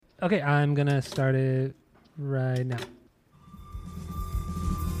Okay, I'm going to start it right now.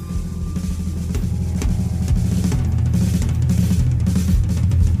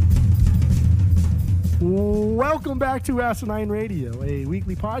 Welcome back to Asinine Radio, a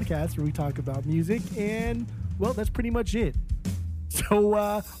weekly podcast where we talk about music, and, well, that's pretty much it.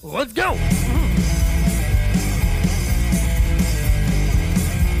 So, let's go!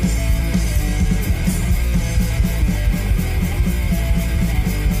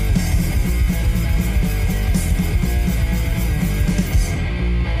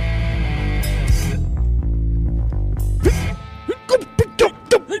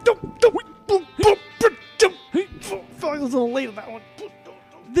 I was a little late on that one.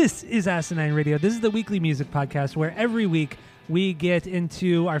 This is Asinine Radio. This is the weekly music podcast where every week we get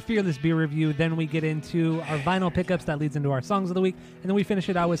into our Fearless Beer review, then we get into our vinyl pickups that leads into our songs of the week, and then we finish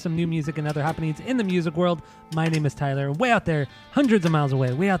it out with some new music and other happenings in the music world. My name is Tyler. Way out there, hundreds of miles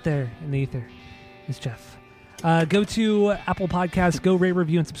away, way out there in the ether is Jeff. Go to Apple Podcasts, go rate,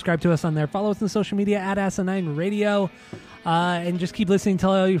 review, and subscribe to us on there. Follow us on social media at Asinine Radio. And just keep listening.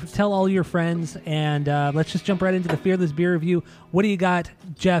 Tell all your friends. And let's just jump right into the Fearless Beer review. What do you got,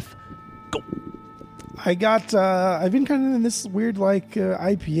 Jeff? Go. I got, I've been kind of in this weird,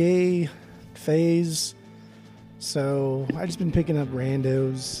 IPA phase. So I've just been picking up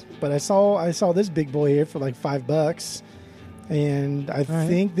randos. But I saw this big boy here for like $5. And I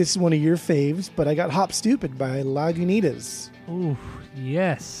think this is one of your faves, but I got Hop Stupid by Lagunitas. Ooh,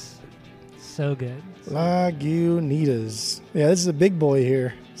 yes. So good. Lagunitas. Yeah, this is a big boy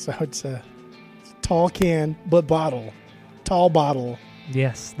here. So it's a tall can, but bottle. Tall bottle.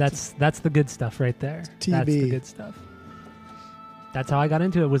 Yes, that's the good stuff right there. TB. That's the good stuff. That's how I got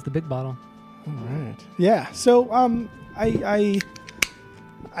into it, was the big bottle. All right. Yeah, so I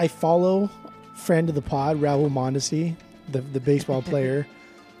follow friend of the pod, Raul Mondesi, the baseball player,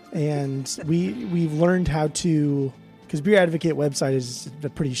 and we've learned how to, because Beer Advocate website is a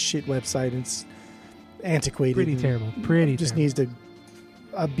pretty shit website. It's antiquated. Pretty terrible. Just needs to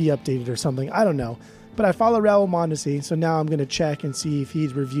be updated or something. I don't know. But I follow Raul Mondesi, so now I'm going to check and see if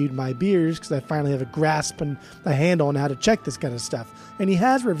he's reviewed my beers, because I finally have a grasp and a handle on how to check this kind of stuff. And he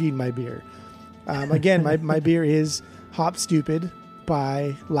has reviewed my beer. Again, my beer is Hop Stupid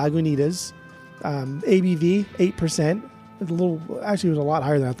by Lagunitas. ABV, 8%. It's a little, actually, it was a lot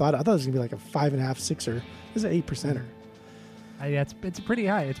higher than I thought. I thought it was going to be like a 5.5, 6er. This is an 8%er. It's pretty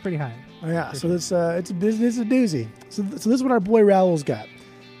high. It's pretty high. Oh, yeah, so it's a business, a doozy. So this is what our boy Raul's got.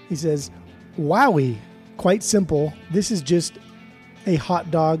 He says, "Wowie, quite simple. This is just a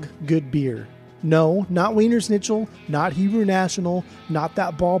hot dog good beer. No, not Wiener Schnitzel, not Hebrew National, not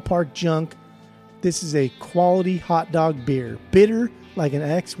that ballpark junk. This is a quality hot dog beer. Bitter like an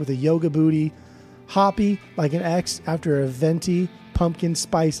X with a yoga booty. Hoppy like an X after a venti pumpkin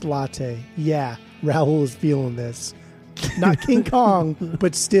spice latte. Yeah, Raul is feeling this. Not King Kong,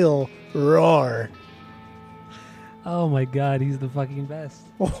 but still roar." Oh my God, he's the fucking best.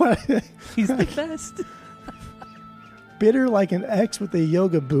 What? He's the best. Bitter like an X with a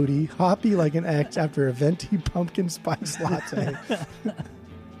yoga booty. Hoppy like an X after a venti pumpkin spice latte.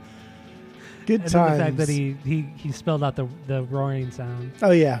 Good And times. then the fact that he spelled out the roaring sound.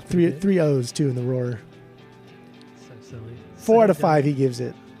 Oh yeah, three O's too in the roar. So silly. 4 out of 5 he gives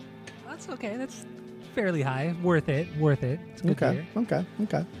it. That's okay. That's fairly high. Worth it. It's good beer. Okay.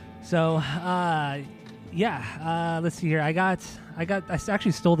 So, let's see here. I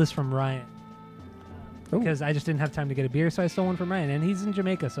actually stole this from Ryan because I just didn't have time to get a beer, so I stole one from Ryan, and he's in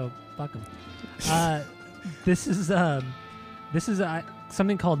Jamaica, so fuck him. This is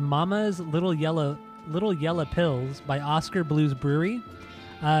something called Mama's Little Yellow Pills by Oscar Blues Brewery.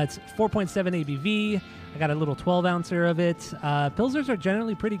 It's 4.7 ABV. I got a little 12-ouncer of it. Pilsners are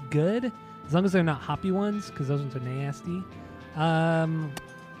generally pretty good, as long as they're not hoppy ones, because those ones are nasty.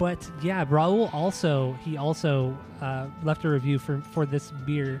 But yeah, Raul also left a review for this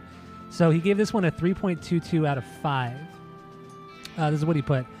beer. So he gave this one a 3.22 out of 5. This is what he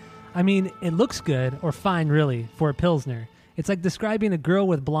put. I mean, it looks good, or fine, really, for a Pilsner. It's like describing a girl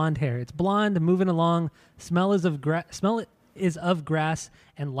with blonde hair. It's blonde, moving along. Smell is of grass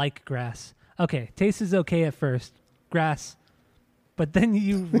and like grass. Okay, taste is okay at first. Grass. But then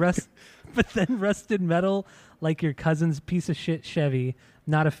rusted metal like your cousin's piece of shit Chevy.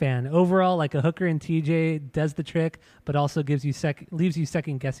 Not a fan. Overall, like a hooker in TJ does the trick, but also leaves you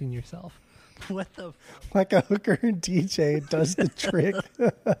second guessing yourself. What the? Like a hooker in TJ does the trick.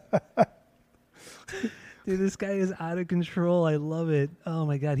 Dude, this guy is out of control. I love it. Oh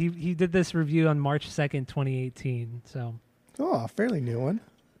my God. He did this review on March 2nd, 2018. So. Oh, a fairly new one.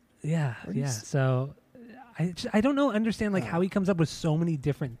 Yeah. So I don't know understand like how he comes up with so many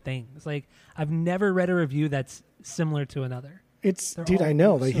different things. Like I've never read a review that's similar to another. Dude, I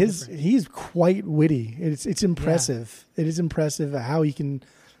know. Like he's quite witty. It's impressive. Yeah. It is impressive how he can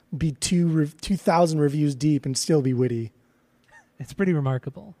be 2,000 reviews deep and still be witty. It's pretty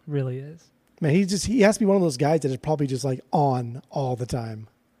remarkable. It really is. Man, he has to be one of those guys that is probably just like on all the time.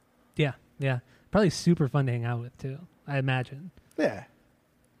 Yeah, yeah. Probably super fun to hang out with too, I imagine. Yeah.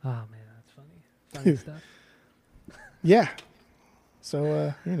 Oh man, that's funny. Funny stuff. Yeah.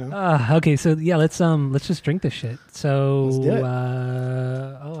 So you know. Okay, so yeah, let's just drink this shit. So let's do it.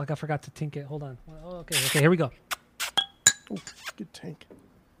 I forgot to tink it. Hold on. Oh, okay, here we go. Oh, good tank.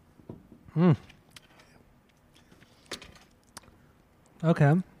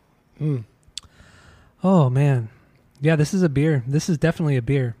 Okay. Oh man. Yeah, this is a beer. This is definitely a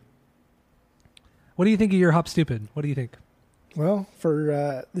beer. What do you think of your Hop Stupid? What do you think? Well,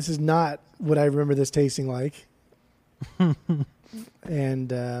 this is not what I remember this tasting like.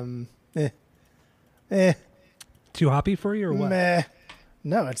 And too hoppy for you or what? Meh.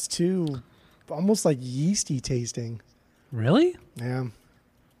 No, it's too almost like yeasty tasting. Really? Yeah.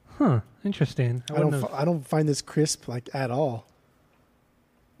 Huh. Interesting. I don't find this crisp like at all.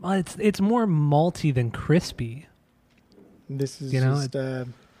 Well, it's more malty than crispy. This is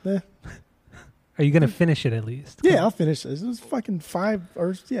Are you gonna finish it at least? Yeah, I'll finish this. It was fucking it's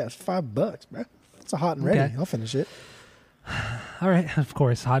 $5, man. It's a hot and ready. Okay. I'll finish it. All right, of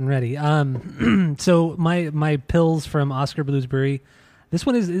course, hot and ready. So my pills from Oscar Blues Brewery. This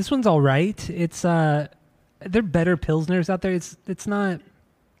one's all right. It's they're better pilsners out there. It's not.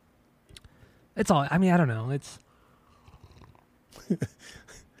 It's all. I mean, I don't know. It's.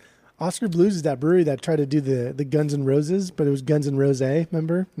 Oscar Blues is that brewery that tried to do the Guns N' Roses, but it was Guns N' Rose,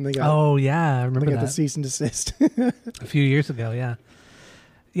 remember? And they got, I remember they got the cease and desist. A few years ago, yeah.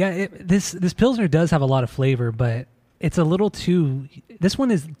 Yeah, this Pilsner does have a lot of flavor, but it's a little too... This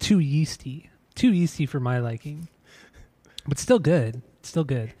one is too yeasty. Too yeasty for my liking. But still good. Still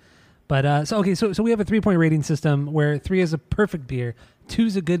good. But, so we have a 3-point rating system where 3 is a perfect beer, 2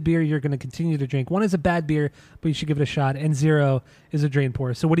 is a good beer you're going to continue to drink, 1 is a bad beer, but you should give it a shot, and 0 is a drain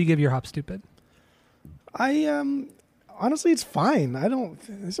pour. So what do you give your Hop Stupid? Honestly, it's fine.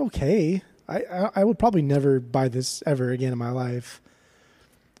 It's okay. I would probably never buy this ever again in my life.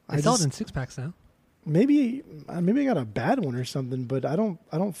 They sell it in 6-packs now. Maybe I got a bad one or something, but I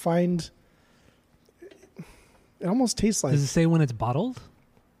don't find it almost tastes like... Does it say when it's bottled?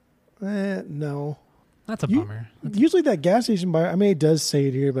 No. That's a bummer. Usually that gas station bar, I mean, it does say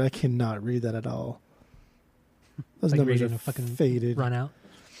it here, but I cannot read that at all. Those like numbers are fucking faded. Run out.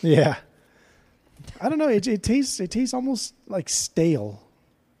 Yeah. I don't know. It tastes almost like stale.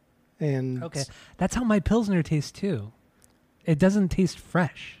 And okay, that's how my Pilsner tastes too. It doesn't taste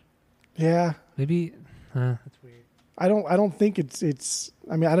fresh. Yeah. Maybe that's weird. I don't think it's.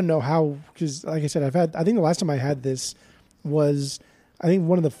 I mean, I don't know how, because like I said, I think the last time I had this was, I think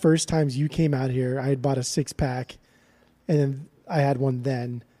one of the first times you came out here, I had bought a 6-pack, and then I had one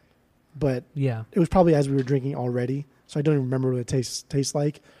then, but yeah, it was probably as we were drinking already, so I don't even remember what it tastes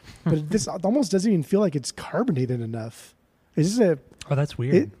like. But this almost doesn't even feel like it's carbonated enough. Is this Oh, that's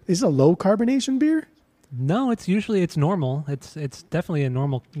weird. Is it a low carbonation beer? No, it's normal. It's definitely a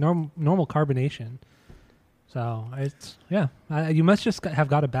normal carbonation. So it's you must just have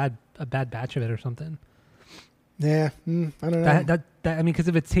got a bad batch of it or something. Yeah, I don't know. That I mean, because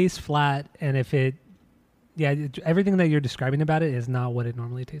if it tastes flat and if it, everything that you're describing about it is not what it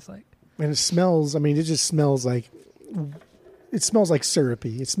normally tastes like. And it smells. I mean, it just smells like. It smells like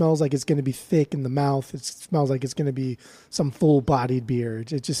syrupy. It smells like it's going to be thick in the mouth. It smells like it's going to be some full-bodied beer.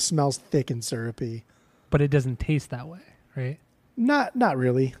 It just smells thick and syrupy. But it doesn't taste that way, right? Not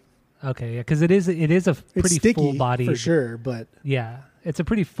really. Okay, yeah, because it is a pretty full-bodied for sure, but yeah, it's a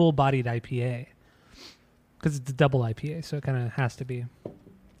pretty full-bodied IPA because it's a double IPA, so it kind of has to be.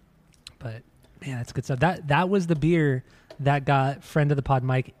 But man, that's good stuff. That was the beer that got friend of the pod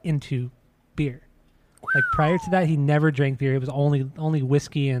Mike into beer. Like prior to that, he never drank beer. It was only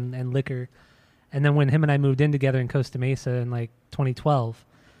whiskey and liquor. And then when him and I moved in together in Costa Mesa in like 2012,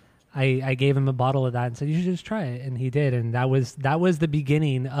 I gave him a bottle of that and said, "You should just try it." And he did. And that was the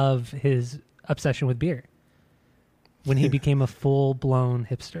beginning of his obsession with beer. When he became a full-blown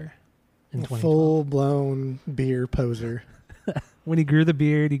hipster in 2012. Full-blown beer poser. When he grew the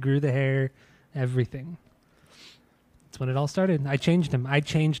beard, he grew the hair, everything. That's when it all started. I changed him. I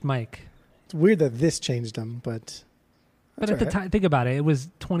changed Mike. It's weird that this changed him, but at the time, think about it. It was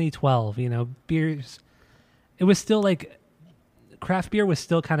 2012. Beers. It was still like craft beer was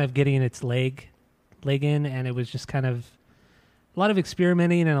still kind of getting its leg in, and it was just kind of a lot of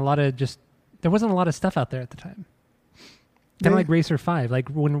experimenting and a lot of just there wasn't a lot of stuff out there at the time. Kind of like Racer 5. Like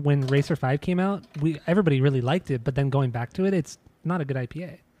when Racer 5 came out, everybody really liked it, but then going back to it, it's not a good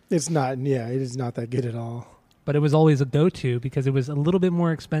IPA. It's not. Yeah, it is not that good at all. But it was always a go-to because it was a little bit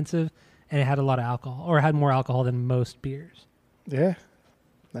more expensive and it had a lot of alcohol, or it had more alcohol than most beers. Yeah,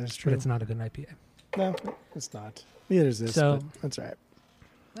 that is true. But it's not a good IPA. No, it's not. Neither is this, So- but that's all right.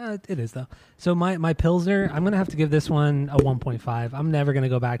 It is, though. So my Pilsner, I'm going to have to give this one a 1.5. I'm never going to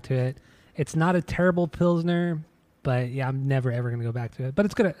go back to it. It's not a terrible Pilsner, but yeah, I'm never, ever going to go back to it. But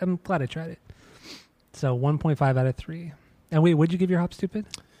it's good. I'm glad I tried it. So 1.5 out of 3. And wait, what'd you give your Hop Stupid?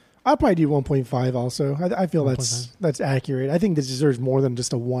 I'll probably do 1.5 also. I feel 1.5. that's accurate. I think this deserves more than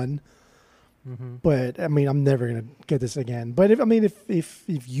just a 1. Mm-hmm. But I mean, I'm never gonna get this again. But if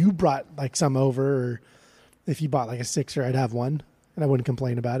you brought like some over, or if you bought like a 6er, I'd have one, and I wouldn't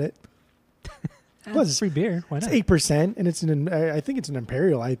complain about it. Plus, It's free beer. Why it's not? 8%, and I think it's an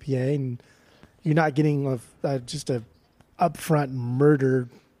Imperial IPA, and you're not getting just a upfront murder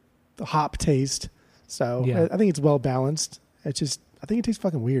hop taste. So Yeah. I think it's well balanced. I think it tastes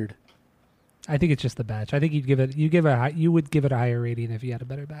fucking weird. I think it's just the batch. I think you would give it a higher rating if you had a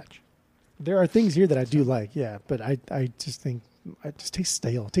better batch. There are things here that I do like, yeah, but I just think it just tastes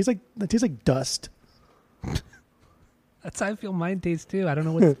stale. It tastes like dust. That's how I feel mine tastes too. I don't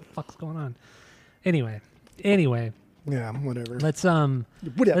know what the fuck's going on. Anyway, Yeah, whatever. let's Whatever.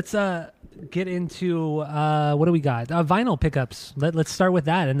 let's get into what do we got? Vinyl pickups. Let's start with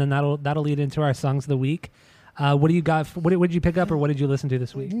that, and then that'll lead into our songs of the week. What do you got? What did you pick up, or what did you listen to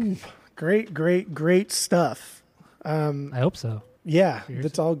this week? Great stuff. I hope so. Yeah, Seriously?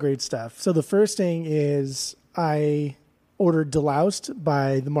 that's all great stuff. So the first thing is I ordered Deloused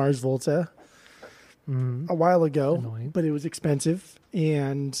by the Mars Volta a while ago, Annoying. but it was expensive.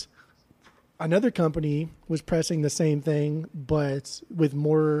 And another company was pressing the same thing, but with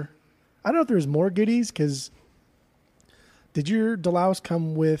more. I don't know if there was more goodies, because did your Deloused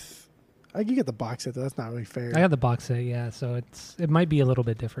come with? You get the box set, though. That's not really fair. I got the box set, yeah. So it might be a little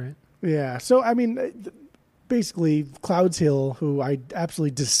bit different. Yeah. So, I mean, basically, Clouds Hill, who I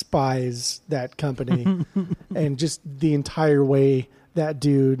absolutely despise that company, and just the entire way that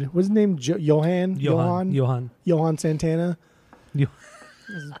dude, what's his name? Johan Santana. Yo-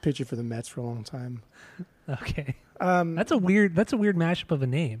 This is a pitcher for the Mets for a long time. Okay. That's a weird mashup of a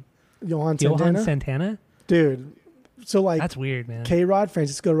name. Johan Santana? Johan Santana? Dude. So, like, That's weird, man. K-Rod,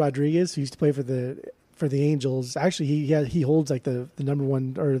 Francisco Rodriguez, who used to play for the Angels. Actually, he holds like the number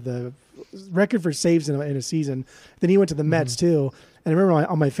one, or the record for saves in a season. Then he went to the Mets too. And I remember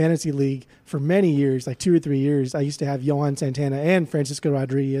on my fantasy league for many years, like 2 or 3 years, I used to have Johan Santana and Francisco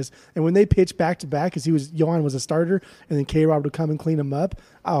Rodriguez. And when they pitched back to back, because Johan was a starter, and then K-Rod would come and clean him up.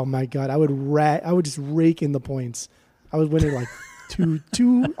 Oh my God, I would just rake in the points. I was winning like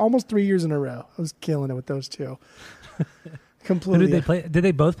two almost 3 years in a row. I was killing it with those two. Completely. Who did they play? Did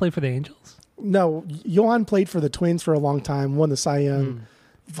they both play for the Angels? No, Johan played for the Twins for a long time, won the Cy Young,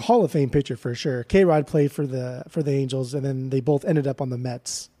 Hall of Fame pitcher for sure. K-Rod played for the Angels, and then they both ended up on the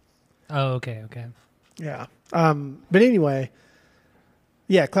Mets. Oh, okay. Yeah. But anyway,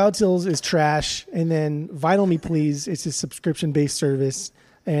 yeah, Cloud Hills is trash, and then Vinyl Me Please, it's a subscription-based service,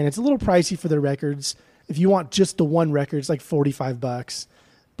 and it's a little pricey for the records. If you want just the one record, it's like $45.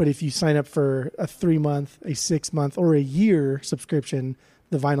 But if you sign up for a 3-month, a 6-month, or a year subscription,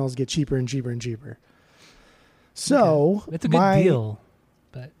 the vinyls get cheaper and cheaper and cheaper. So It's a good deal.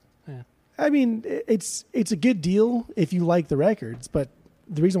 But yeah. I mean, it's a good deal if you like the records. But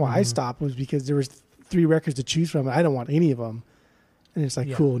the reason why I stopped was because there was 3 records to choose from, and I don't want any of them. And it's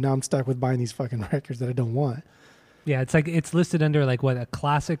like, cool, now I'm stuck with buying these fucking records that I don't want. Yeah, it's like it's listed under like what, a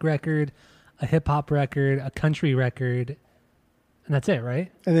classic record, a hip hop record, a country record, and that's it,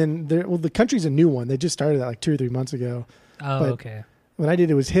 right? And then the country's a new one. They just started that like 2 or 3 months ago. Oh, But okay. When I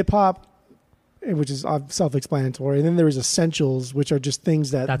did it was hip hop, which is self-explanatory, and then there was essentials, which are just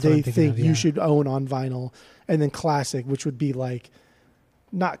things that That's what they I'm thinking think of, you yeah. should own on vinyl, and then classic, which would be like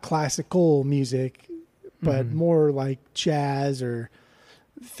not classical music, but more like jazz or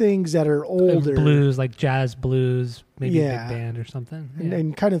things that are older, Blues, like jazz blues, maybe a Yeah. big band or something. and, Yeah.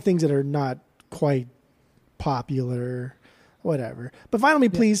 and kind of things that are not quite popular, whatever. But Vinyl Me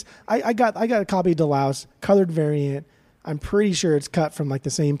Please, I got a copy of Delouse, colored variant. I'm pretty sure it's cut from like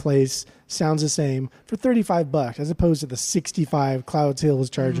the same place, sounds the same, for $35 as opposed to the 65 Clouds Hill was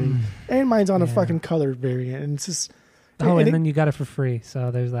charging. And mine's on a Yeah. fucking colored variant, and it's just. Oh, and it- then you got it for free,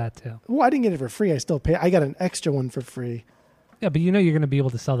 so there's that too. well, I didn't get it for free. I still pay. I got an extra one for free. Yeah, but you know you're going to be able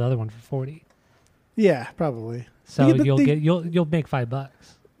to sell the other one for $40, Yeah, probably. so Yeah, but you'll make $5.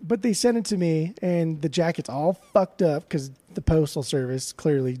 But they sent it to me, and the jacket's all fucked up because the postal service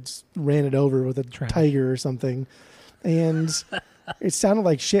clearly just ran it over with a tiger or something, and it sounded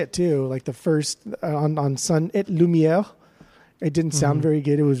like shit too. Like the first on Sun et Lumiere, it didn't sound very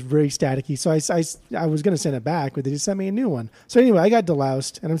good. It was very staticky. So I was gonna send it back, but they just sent me a new one. So anyway, I got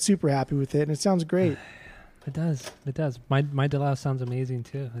deloused, and I'm super happy with it, and it sounds great. It does. It does. My deloused sounds amazing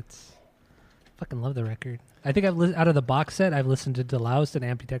too. Fucking love the record. I think out of the box set, I've listened to Deloused and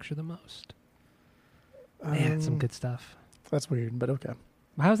Ambitexture the most. Man, some good stuff. That's weird, but okay.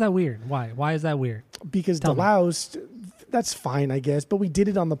 How's that weird? Why? Why is that weird? Because Deloused, that's fine, I guess, but we did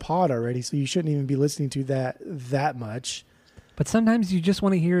it on the pod already, so you shouldn't even be listening to that much. But sometimes you just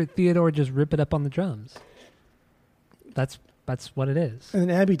want to hear Theodore just rip it up on the drums. That's what it is. And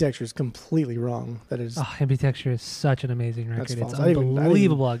then Ambitexture is completely wrong. That is. Oh, Ambitexture is such an amazing record. That's false. It's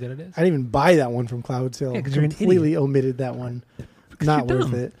unbelievable how good it is. I didn't even buy that one from Cloud Hill. Yeah, completely omited that one. Not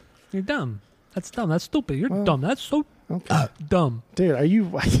worth it. You're dumb. That's dumb. That's stupid. You're dumb. That's so dumb. Dude, are you...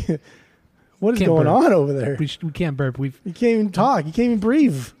 What is going on over there? We can't burp. You can't even talk. You can't even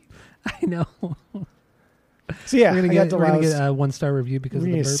breathe. I know. So yeah, we're gonna get a 1-star review because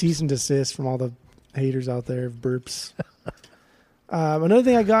of the burps. Cease and desist from all the haters out there of burps. Another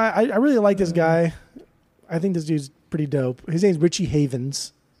thing I got, I really like this guy. I think this dude's pretty dope. His name's Richie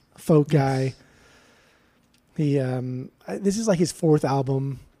Havens, folk guy. He this is like his 4th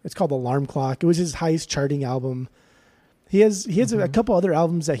album. It's called Alarm Clock. It was his highest charting album. He has a couple other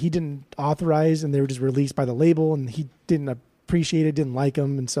albums that he didn't authorize, and they were just released by the label, and he didn't appreciate it, didn't like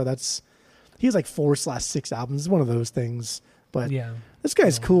them, and so he has like 4/6 albums. It's one of those things. But yeah, this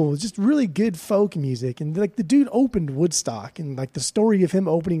guy's cool. It's just really good folk music, and like the dude opened Woodstock, and like the story of him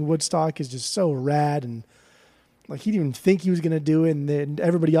opening Woodstock is just so rad, and like he didn't even think he was gonna do it, and then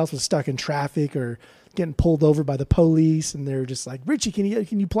everybody else was stuck in traffic or getting pulled over by the police, and they were just like, Richie, can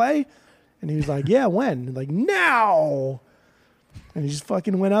you play? And he was like, yeah, when? And like, now. And he just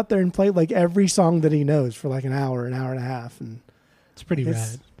fucking went up there and played like every song that he knows for like an hour and a half, and it's pretty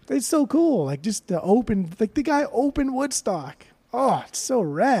rad. It's so cool. Like just the guy opened Woodstock. Oh, it's so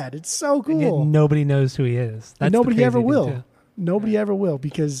rad. It's so cool. And yet nobody knows who he is. That's nobody ever will. Nobody ever will,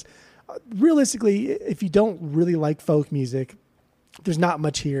 because realistically, if you don't really like folk music, there's not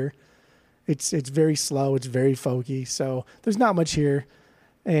much here. It's very slow. It's very folky. So there's not much here.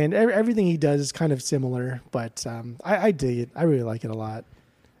 And everything he does is kind of similar, but I dig it. I really like it a lot.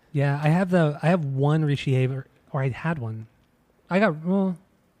 Yeah, I have one Richie Havens, or I had one.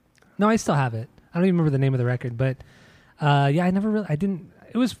 No, I still have it. I don't even remember the name of the record, but yeah, I didn't.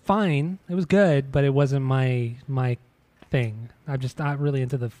 It was fine. It was good, but it wasn't my thing. I'm just not really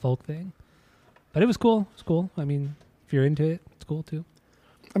into the folk thing. But it was cool. It's cool. I mean, if you're into it, it's cool too.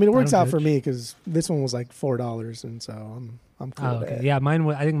 I mean, it works out for me because this one was like $4, and so I'm cool. Oh, okay. Yeah, mine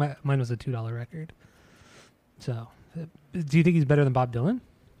was. I think mine was a $2 record. So, do you think he's better than Bob Dylan?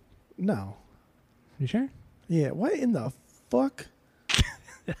 No. You sure? Yeah. What in the fuck?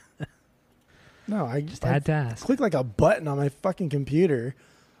 No, I just had to ask. Click like a button on my fucking computer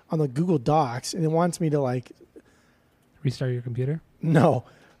on the Google Docs, and it wants me to like restart your computer. No.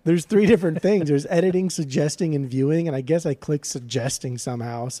 There's 3 different things. There's editing, suggesting, and viewing, and I guess I clicked suggesting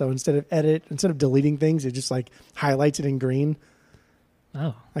somehow. So instead of deleting things, it just like highlights it in green.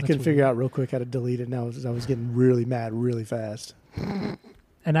 Oh, I couldn't figure out real quick how to delete it. Now I was getting really mad really fast.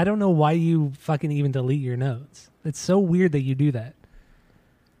 And I don't know why you fucking even delete your notes. It's so weird that you do that.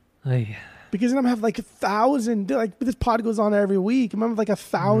 Because then I'm have like 1,000. Like this pod goes on every week. I'm having like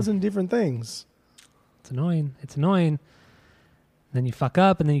 1,000 different things. It's annoying. Then you fuck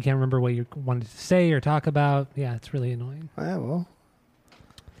up, and then you can't remember what you wanted to say or talk about. Yeah, it's really annoying. Yeah, well.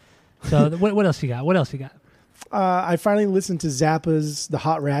 So what else you got? I finally listened to Zappa's The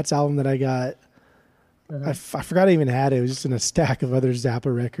Hot Rats album that I got. I forgot I even had it. It was just in a stack of other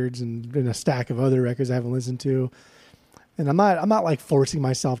Zappa records and in a stack of other records I haven't listened to. And I'm not like forcing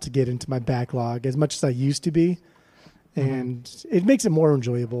myself to get into my backlog as much as I used to be. And it makes it more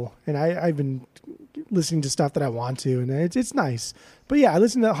enjoyable. And I've been listening to stuff that I want to, and it's nice. But yeah, I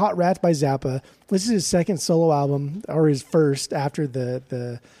listened to Hot Rats by Zappa. This is his second solo album, or his first after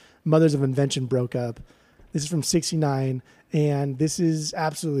the Mothers of Invention broke up. This is from '69, and this is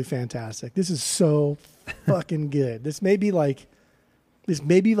absolutely fantastic. This is so fucking good. This may be like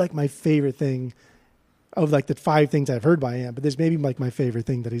my favorite thing of like the 5 things I've heard by him, but this may be like my favorite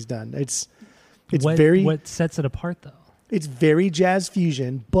thing that he's done. It's what sets it apart though? It's very jazz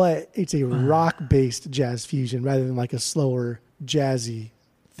fusion, but it's a rock-based jazz fusion rather than like a slower jazzy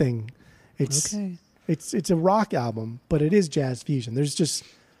thing. It's a rock album, but it is jazz fusion.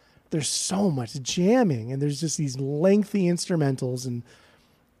 There's so much jamming, and there's just these lengthy instrumentals, and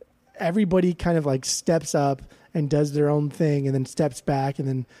everybody kind of like steps up and does their own thing and then steps back and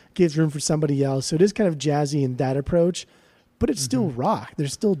then gives room for somebody else. So it is kind of jazzy in that approach, but it's still rock.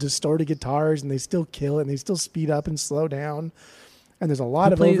 There's still distorted guitars and they still kill it and they still speed up and slow down. And there's a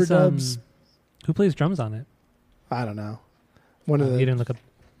lot of overdubs. Who plays drums on it? I don't know. One of the You didn't look up.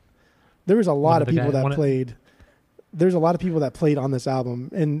 There was a lot of the people guy- that played. There's a lot of people that played on this album,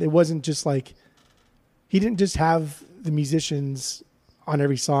 and it wasn't just like he didn't just have the musicians on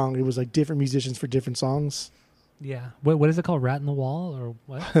every song. It was like different musicians for different songs. Yeah. What is it called? Rat in the Wall or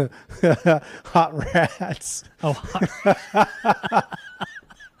what? Hot Rats. Oh,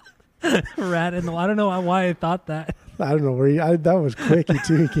 Rat in the Wall. I don't know why I thought that. I don't know where that was quickie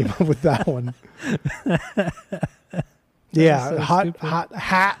too. He came up with that one. Yeah, so hot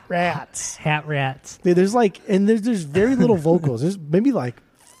hat rats. Hat rats. There's like, and there's very little vocals. There's maybe like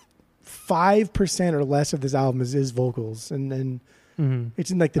 5% or less of this album is vocals, and it's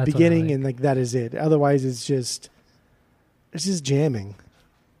in like the That's what I beginning, like. and like that is it. Otherwise, it's just jamming.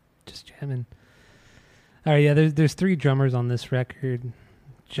 Just jamming. All right, yeah. There's 3 drummers on this record.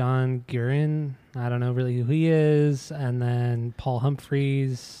 John Guerin, I don't know really who he is, and then Paul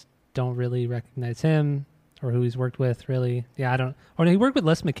Humphreys, don't really recognize him or who he's worked with really. Yeah, I don't. Or no, he worked with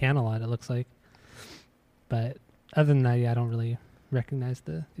Les McCann a lot, it looks like. But other than that, yeah, I don't really recognize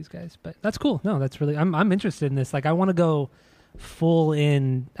these guys. But that's cool. No, that's really. I'm interested in this. Like, I want to go full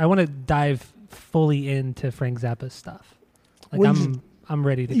in. I want to dive fully into Frank Zappa's stuff. Like, Well, I'm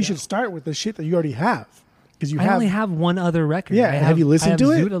ready to. You go. should start with the shit that you already have, because I only have one other record. Yeah, have you listened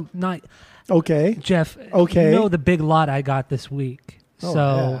to it? Not okay. Jeff. Okay. You know the big lot I got this week. Oh, So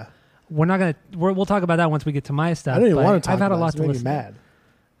yeah. we're not gonna. We'll talk about that once we get to my stuff. I don't even but want to talk I've had about a lot it. to It's making listen.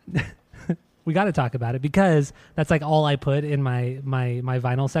 me mad. We got to talk about it because that's like all I put in my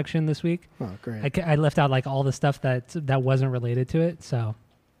vinyl section this week. Oh, great. I left out like all the stuff that wasn't related to it. So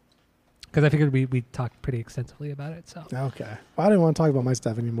because I figured we talked pretty extensively about it. So Okay. Well, I didn't want to talk about my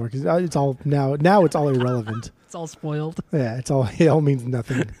stuff anymore because it's all now it's all irrelevant. it's all spoiled. Yeah, it all means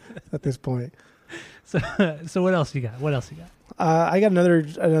nothing at this point. So what else you got? What else you got? I got another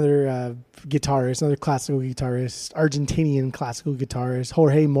guitarist, another classical guitarist, Argentinian classical guitarist,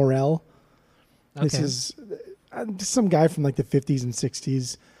 Jorge Morel. This Okay. is just some guy from like the 50s and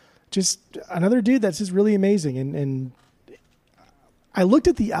 60s. Just another dude that's just really amazing. And I looked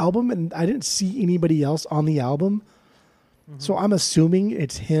at the album and I didn't see anybody else on the album. So I'm assuming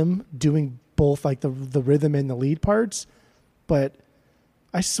it's him doing both like the rhythm and the lead parts. But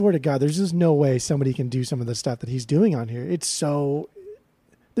I swear to God, there's just no way somebody can do some of the stuff that he's doing on here. There's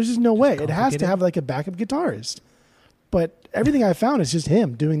just no way. It has to complicated. have like a backup guitarist. But everything I found is just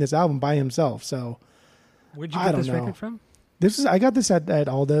him doing this album by himself. So Where'd you I get don't this know. record from? I got this at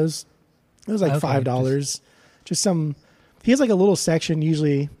Aldo's. It was like Okay, $5. Just some. He has like a little section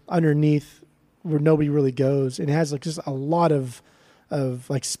usually underneath where nobody really goes, and it has like just a lot of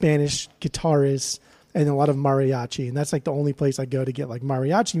like Spanish guitarists and a lot of mariachi, and that's like the only place I go to get like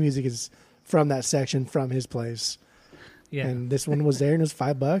mariachi music is from that section from his place. Yeah. And this one was there and it was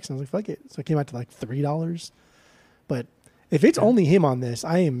 $5, and I was like, fuck it. So it came out to like $3. But if it's only him on this,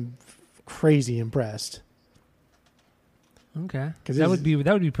 I am crazy impressed. Okay. 'Cause That it's- would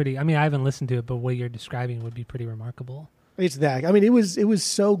be pretty. I mean, I haven't listened to it, but what you're describing would be pretty remarkable. It's that. I mean, it was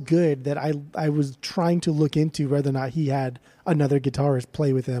so good that I was trying to look into whether or not he had another guitarist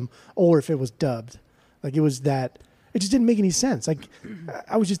play with him or if it was dubbed. Like it was that. It just didn't make any sense. Like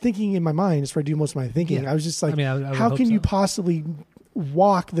I was just thinking in my mind, that's where I do most of my thinking. Yeah. I was just like, I mean, I would how hope can you so. possibly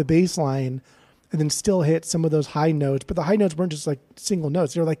walk the bass line and then still hit some of those high notes? But the high notes weren't just like single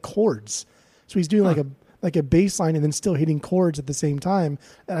notes; they were like chords. So he's doing like a bass line and then still hitting chords at the same time,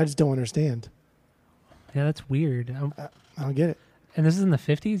 and I just don't understand. Yeah, that's weird. I don't get it. And this is in the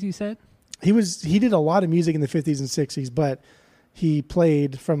 50s, you said? He did a lot of music in the 50s and 60s, but he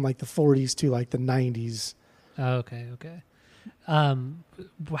played from like the 40s to like the 90s. Oh, okay.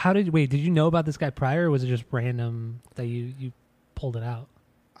 Did you know about this guy prior, or was it just random that you pulled it out?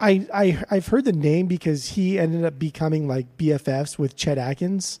 I've heard the name because he ended up becoming like BFFs with Chet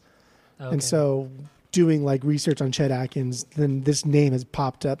Atkins. Okay. And so doing like research on Chet Atkins, then this name has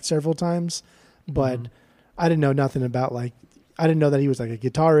popped up several times, but I didn't know nothing about I didn't know that he was like a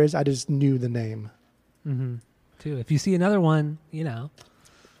guitarist. I just knew the name. Too. If you see another one,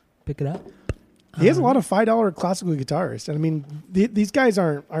 pick it up. He has a lot of $5 classical guitarists. And I mean, these guys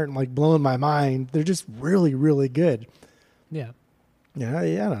aren't like blowing my mind. They're just really, really good. Yeah. Yeah,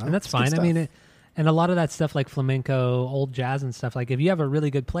 I don't know. And that's It's good fine. I stuff. mean, and a lot of that stuff like flamenco, old jazz and stuff, like if you have a really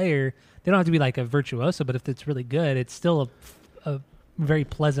good player, they don't have to be like a virtuoso, but if it's really good, it's still a very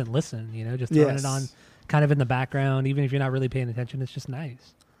pleasant listen, just throwing Yes. it on kind of in the background, even if you're not really paying attention, it's just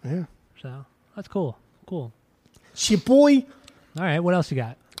nice. Yeah. So that's cool. Cool. Shit, boy. All right. What else you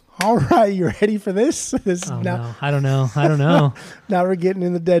got? All right, you ready for this? Oh, no. I don't know. Now we're getting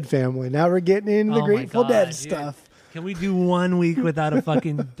in the Dead family. Now we're getting into the Oh, Grateful my God, Dead dude. stuff. Can we do 1 week without a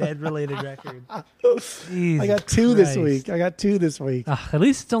fucking Dead-related record? Jesus I got two this Christ. week. At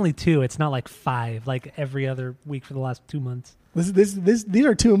least it's only 2. It's not like 5, like every other week for the last 2 months. These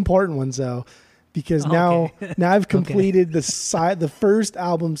are two important ones though, because now Okay. now I've completed the first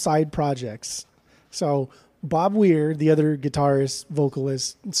album side projects. So Bob Weir, the other guitarist,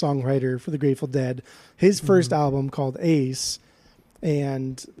 vocalist, songwriter for the Grateful Dead, his first album called Ace,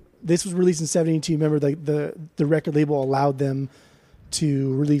 and this was released in '72. Remember, the record label allowed them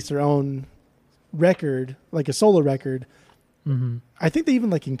to release their own record, like a solo record. Mm-hmm. I think they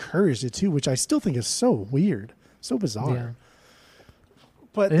even like encouraged it too, which I still think is so weird, so bizarre. Yeah.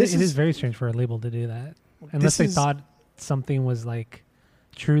 But It is very strange for a label to do that. Unless they thought something was like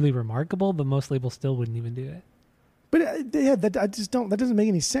truly remarkable, but most labels still wouldn't even do it. But that doesn't make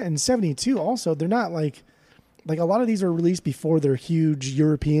any sense. In '72, also, they're not like a lot of these are released before their huge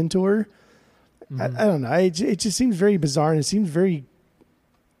European tour. Mm-hmm. I don't know. It just seems very bizarre, and it seems very,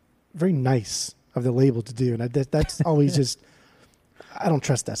 very nice of the label to do. And that's always just, I don't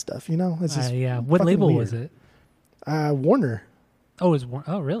trust that stuff. You know, it's just yeah. What fucking label weird. was it? Warner. Oh,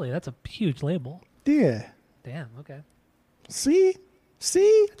 oh, really? That's a huge label. Yeah. Damn. Okay. See.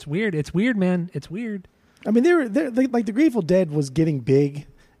 It's weird. It's weird, man. It's weird. I mean, they like the Grateful Dead was getting big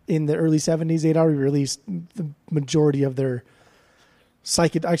in the early '70s. They'd already released the majority of their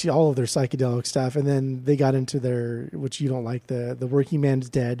actually all of their psychedelic stuff, and then they got into their, which you don't like, the Working Man's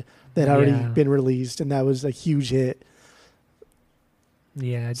Dead that had already been released, and that was a huge hit.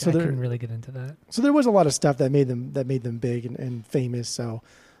 Yeah, I couldn't really get into that. So there was a lot of stuff that made them big and famous. So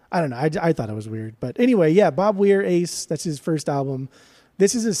I don't know. I thought it was weird, but anyway, yeah. Bob Weir, Ace. That's his first album.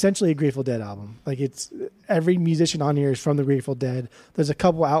 This is essentially a Grateful Dead album. Like, it's every musician on here is from the Grateful Dead. There's a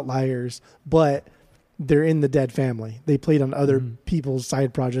couple outliers, but they're in the Dead family. They played on other people's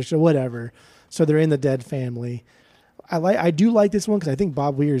side projects or whatever, so they're in the Dead family. I do like this one because I think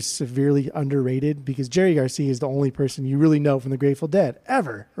Bob Weir is severely underrated, because Jerry Garcia is the only person you really know from the Grateful Dead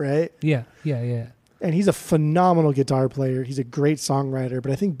ever, right? Yeah. And he's a phenomenal guitar player. He's a great songwriter,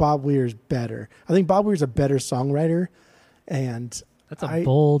 but I think Bob Weir is better. I think Bob Weir is a better songwriter, and That's a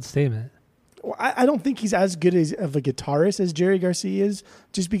bold statement. I don't think he's as good of a guitarist as Jerry Garcia is,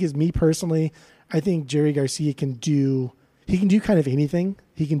 just because me personally, I think Jerry Garcia can do kind of anything.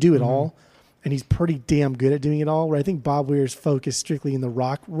 He can do it all, and he's pretty damn good at doing it all, where I think Bob Weir is focused strictly in the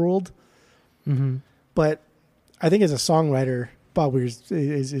rock world. Mm-hmm. But I think as a songwriter, Bob Weir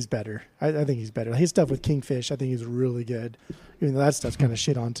is better. I think he's better. His stuff with Kingfish, I think is really good, even though that stuff's kind of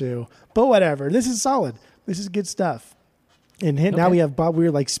shit on too. But whatever. This is solid. This is good stuff. And now we have Bob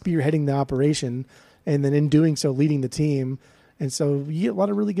Weir like spearheading the operation, and then in doing so, leading the team. And so you get a lot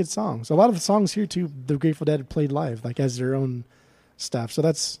of really good songs. A lot of the songs here too, the Grateful Dead played live, like as their own stuff. So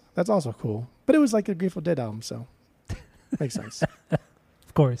that's also cool. But it was like a Grateful Dead album, so makes sense.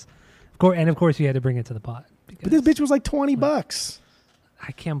 Of course, and of course you had to bring it to the pot. But this bitch was like $20.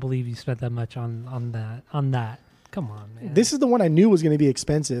 I can't believe you spent that much on that. Come on, man. This is the one I knew was going to be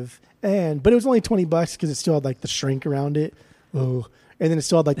expensive, but it was only $20 because it still had like the shrink around it. Oh, and then it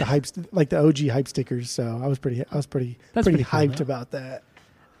still had like the hype, like the OG hype stickers. So I was pretty hyped cool, about that.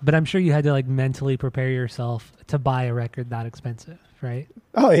 But I'm sure you had to like mentally prepare yourself to buy a record that expensive, right?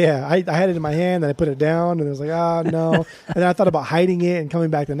 Oh yeah, I had it in my hand, and I put it down, and I was like, no. And then I thought about hiding it and coming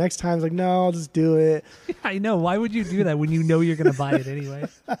back the next time. I was like, no, I'll just do it. I know. Why would you do that when you know you're going to buy it anyway?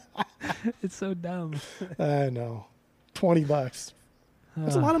 It's so dumb. I know. $20.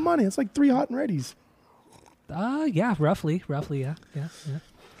 That's a lot of money. It's like 3 Hot and Readies. Yeah, roughly, yeah. And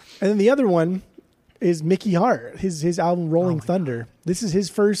then the other one is Mickey Hart, his album Rolling Thunder. God. This is his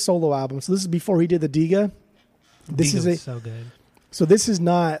first solo album. So this is before he did the Diga. This is so good. So this is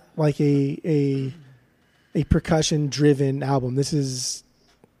not like a percussion driven album. This is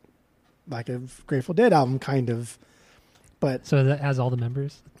like a Grateful Dead album kind of. But so that has all the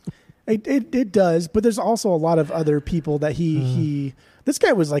members? It does, but there's also a lot of other people that he this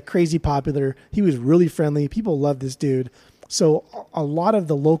guy was like crazy popular. He was really friendly. People love this dude. So a lot of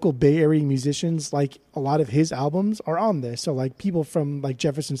the local Bay Area musicians, like a lot of his albums are on this. So like people from like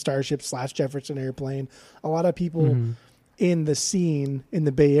Jefferson Starship / Jefferson Airplane, a lot of people in the scene in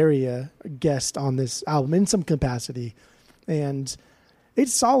the Bay Area guest on this album in some capacity. And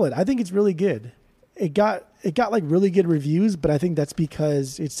it's solid. I think it's really good. It got like really good reviews, but I think that's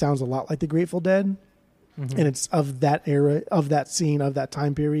because it sounds a lot like the Grateful Dead, and it's of that era, of that scene, of that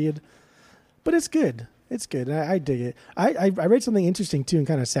time period. But it's good. It's good. I dig it. I read something interesting too and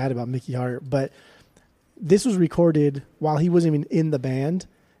kind of sad about Mickey Hart, but this was recorded while he wasn't even in the band.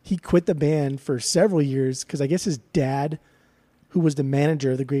 He quit the band for several years because I guess his dad, who was the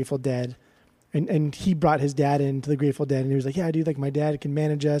manager of the Grateful Dead, and he brought his dad into the Grateful Dead, and he was like, yeah, dude, like my dad can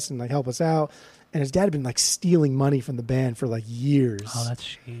manage us and like help us out. And his dad had been like stealing money from the band for like years. Oh, that's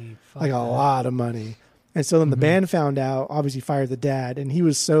cheap. Fuck like that. a lot of money. And so then the band found out, obviously fired the dad, and he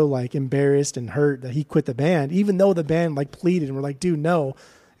was so like embarrassed and hurt that he quit the band, even though the band like pleaded and were like, dude, no,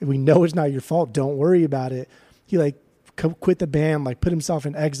 we know it's not your fault. Don't worry about it. He like quit the band, like put himself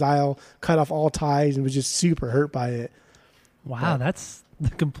in exile, cut off all ties, and was just super hurt by it. Wow, that's the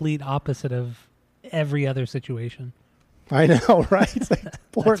complete opposite of every other situation. I know, right? It's like,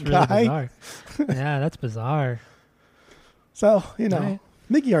 poor That's guy. really bizarre. Yeah, that's bizarre. So, you know, Right.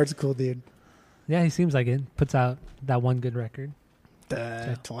 Mickey Hart's a cool dude. Yeah, he seems like it. Puts out that one good record.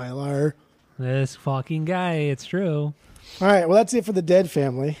 Twilar. This fucking guy, it's true. All right, well, that's it for the Dead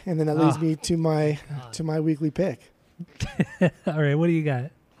family, and then that leads Oh, me to my weekly pick. All right, what do you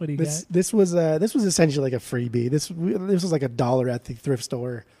got? What do you got? This was essentially like a freebie. This was like $1 at the thrift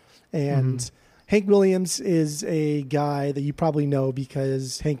store, and Hank Williams is a guy that you probably know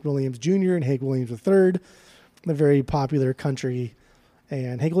because Hank Williams Jr. and Hank Williams III, a very popular country,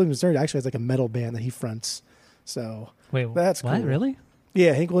 and Hank Williams III actually has like a metal band that he fronts. So Wait, that's what? cool. Really?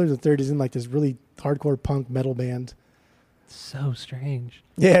 Yeah, Hank Williams III is in like this really hardcore punk metal band. So strange.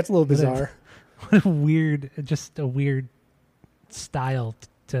 Yeah, it's a little bizarre. What a weird, just a weird style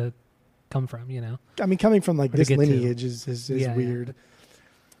to come from, you know? I mean, coming from like Or to this get to. lineage is Yeah, weird.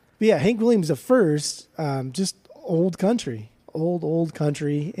 But yeah, Hank Williams the first, just old country, old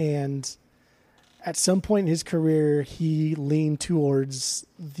country, and at some point in his career, he leaned towards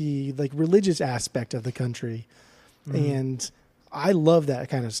the like religious aspect of the country, and I love that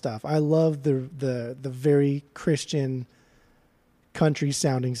kind of stuff. I love the very Christian country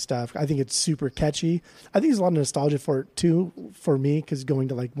sounding stuff. I think it's super catchy. I think there's a lot of nostalgia for it too for me because going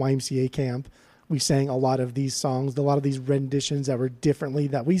to like YMCA camp, we sang a lot of these songs, a lot of these renditions that were differently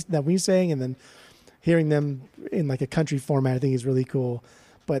that we sang, and then hearing them in like a country format I think is really cool.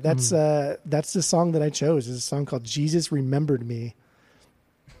 But that's the song that I chose. It's a song called Jesus Remembered Me.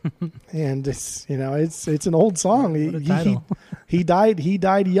 And it's, you know, it's an old song. What a title. He died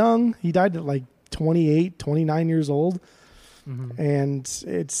young. He died at like 28, 29 years old. And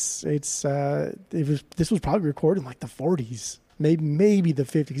this was probably recorded in like the 40s, maybe the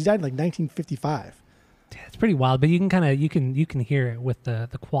 50s. He died in like 1955. Yeah, it's pretty wild, but you can hear it with the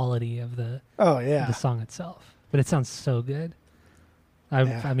quality of the Oh yeah. the song itself. But it sounds so good.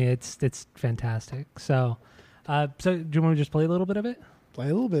 I mean, it's fantastic. So do you want to just play a little bit of it? Play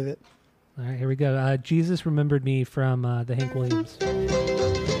a little bit of it. All right, here we go. Jesus Remembered Me from the Hank Williams.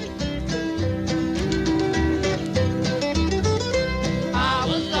 I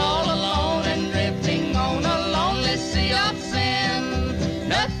was all alone and drifting on a lonely sea of sin.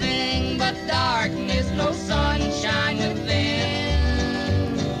 Nothing but darkness, no sunshine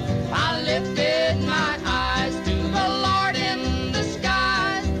within. I lifted my eyes to the Lord in the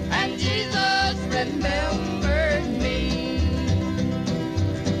skies, and Jesus remembered me.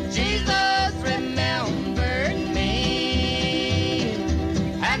 Jesus remembered me,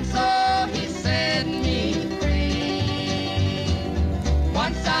 and so he set me free.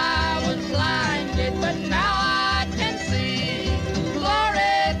 Once I was blinded, but now I can see.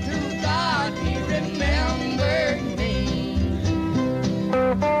 Glory to God, he remembered me.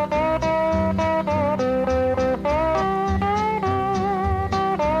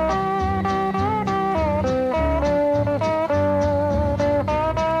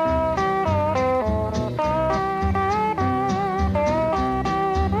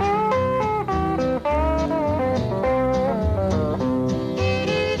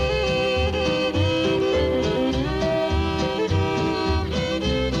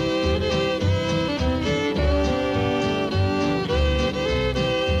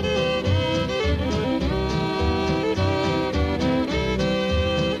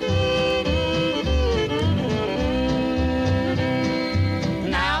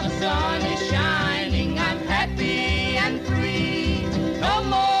 Now the sun is shining, I'm happy and free. No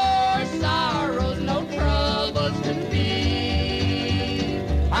more sorrows, no troubles to be.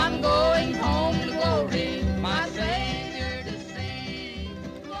 I'm going home to glory, my Savior to see.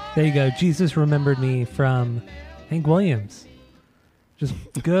 There you go. Jesus Remembered Me from Hank Williams. Just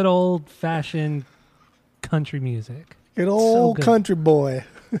good old fashioned country music. Good old good. country boy.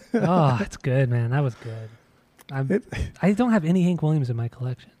 Oh, it's good, man. That was good. I don't have any Hank Williams in my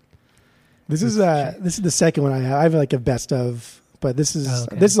collection. This is the second one I have. I have like a best of but this is Oh,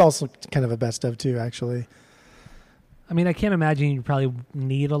 okay. this is also kind of a best of too, actually. I mean, I can't imagine you probably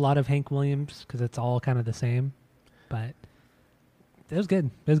need a lot of Hank Williams because it's all kind of the same. But it was good.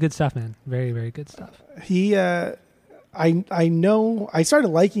 It was good stuff, man. Very, very good stuff. He, I know I started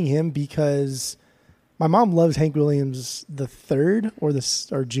liking him because my mom loves Hank Williams the third or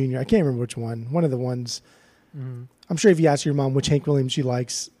junior. I can't remember which one. One of the ones. Mm-hmm. I'm sure if you ask your mom which Hank Williams she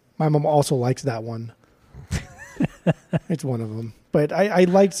likes, my mom also likes that one. It's one of them. But I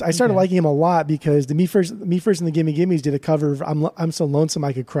started liking him a lot because the Me First and the Gimme Gimmes did a cover of I'm So Lonesome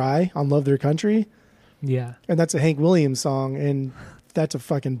I Could Cry on Love Their Country. Yeah. And that's a Hank Williams song, and that's a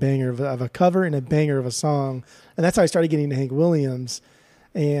fucking banger of a cover and a banger of a song. And that's how I started getting into Hank Williams.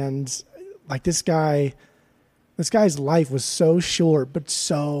 And like this guy's life was so short but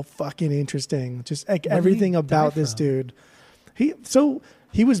so fucking interesting. Just like everything about this dude. He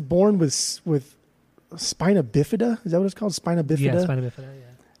was born with spina bifida. Is that what it's called? Spina bifida? Yeah, spina bifida, yeah.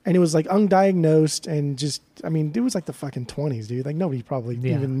 And it was like undiagnosed and just, I mean, it was like the fucking 20s, dude. Like nobody probably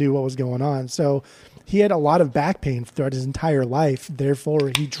even knew what was going on. So he had a lot of back pain throughout his entire life.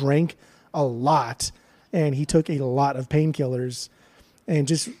 Therefore, he drank a lot and he took a lot of painkillers, and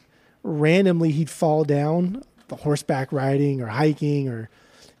just randomly he'd fall down horseback riding or hiking or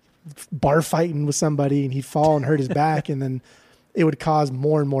bar fighting with somebody, and he'd fall and hurt his back, and then it would cause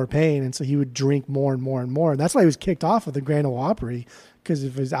more and more pain. And so he would drink more and more and more. And that's why he was kicked off of the Grand Ole Opry, because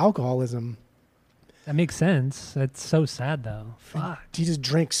of his alcoholism. That makes sense. That's so sad, though. Fuck. He just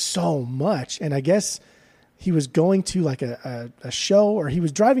drank so much. And I guess he was going to like a show, or he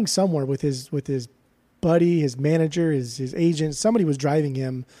was driving somewhere with his buddy, his manager, his agent. Somebody was driving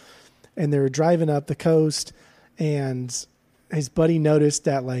him, and they were driving up the coast, and his buddy noticed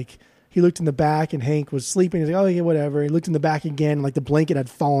that like he looked in the back and Hank was sleeping. He's like, oh yeah, whatever. He looked in the back again, and like the blanket had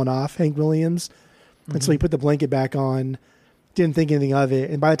fallen off Hank Williams. Mm-hmm. And so he put the blanket back on, didn't think anything of it.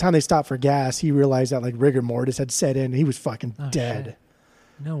 And by the time they stopped for gas, he realized that like rigor mortis had set in, and he was fucking dead. Shit.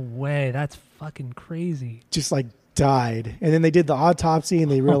 No way. That's fucking crazy. Just like died. And then they did the autopsy,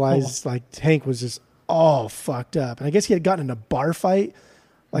 and they realized like Hank was just all fucked up. And I guess he had gotten in a bar fight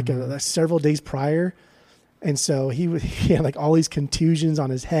like several days prior. And so he had like all these contusions on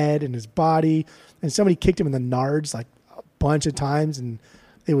his head and his body, and somebody kicked him in the nards like a bunch of times, and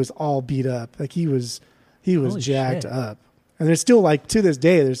it was all beat up. Like he was Holy jacked shit. up. And there's still like, to this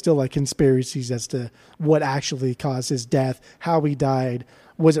day, there's still like conspiracies as to what actually caused his death, how he died,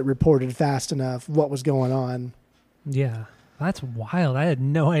 was it reported fast enough, what was going on. Yeah. That's wild. I had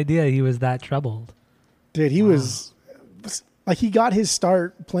no idea he was that troubled. Dude, he was like, he got his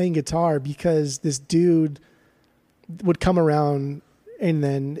start playing guitar because this dude would come around, and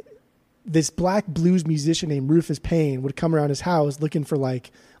then this black blues musician named Rufus Payne would come around his house looking for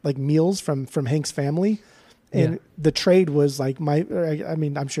like meals from Hank's family. And the trade was like I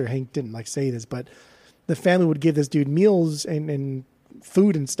mean, I'm sure Hank didn't like say this, but the family would give this dude meals and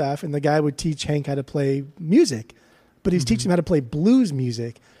food and stuff. And the guy would teach Hank how to play music, but he's teaching him how to play blues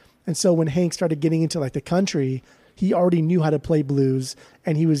music. And so when Hank started getting into like the country, he already knew how to play blues,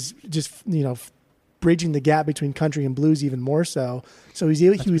 and he was just, bridging the gap between country and blues even more so. So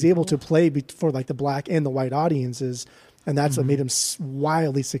he was able to play for like the black and the white audiences, and that's what made him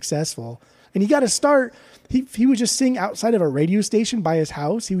wildly successful. And he got to start. He would just sing outside of a radio station by his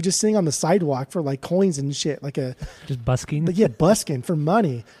house. He would just sing on the sidewalk for like coins and shit, Just busking. Busking for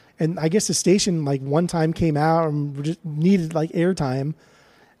money. And I guess the station like one time came out and just needed like airtime,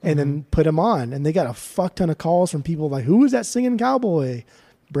 and then put him on. And they got a fuck ton of calls from people like, "Who is that singing cowboy?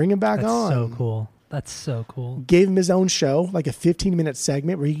 Bring him back on." That's so cool. That's so cool. Gave him his own show, like a 15-minute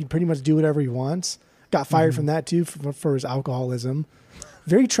segment where he can pretty much do whatever he wants. Got fired from that too for his alcoholism.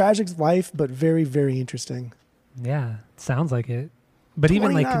 Very tragic life, but very, very interesting. Yeah, sounds like it. But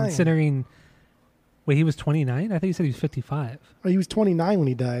 29. Even like considering, wait, he was 29? I thought you said he was 55. Oh, he was 29 when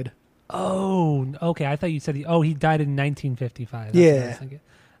he died. Oh, okay. I thought you said he died in 1955. That's what I was thinking.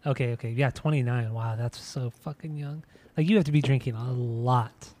 Okay. Yeah, 29. Wow, that's so fucking young. Like, you have to be drinking a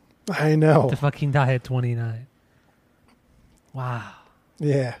lot. I know. To fucking die at 29. Wow.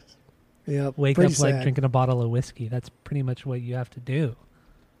 Yeah. Yep. Wake up sad. Like drinking a bottle of whiskey. That's pretty much what you have to do.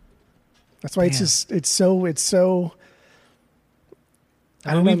 That's why it's so.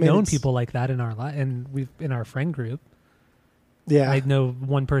 I mean, we've known people like that in our in our friend group. Yeah. I know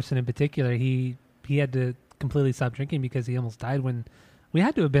one person in particular. He had to completely stop drinking because he almost died when we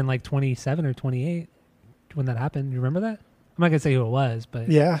had to have been like 27 or 28 when that happened. You remember that? I'm not gonna say who it was, but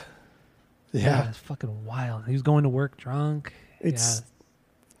yeah, it's fucking wild. He was going to work drunk. It's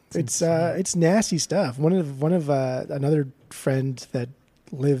nasty stuff. One of another friend that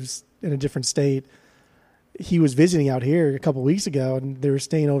lives in a different state, he was visiting out here a couple weeks ago, and they were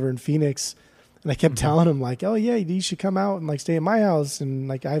staying over in Phoenix. And I kept telling him, like, oh, yeah, you should come out and, like, stay at my house. And,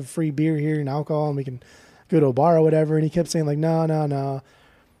 like, I have free beer here and alcohol, and we can go to a bar or whatever. And he kept saying, like, no. And I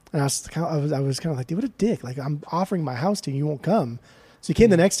was kind of like, dude, what a dick. Like, I'm offering my house to you. You won't come. So he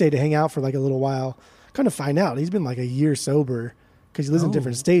came the next day to hang out for, like, a little while. Kind of find out. He's been, like, a year sober because he lives in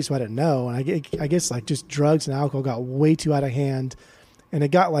different states, so I didn't know. And I guess, like, just drugs and alcohol got way too out of hand. And it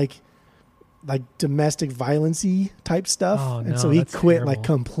got, like domestic violence-y type stuff. Oh, and no, so he that's quit, terrible. like,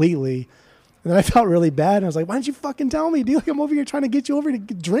 completely. And then I felt really bad. And I was like, why didn't you fucking tell me, dude? Like, I'm over here trying to get you over to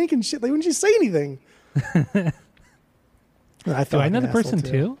drink and shit. Like, why didn't you say anything? I Do I know the person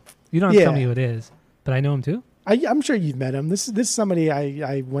too? You don't have to tell me who it is, but I know him too. I'm sure you've met him. This is somebody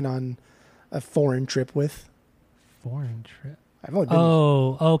I went on a foreign trip with. Foreign trip. I've only been.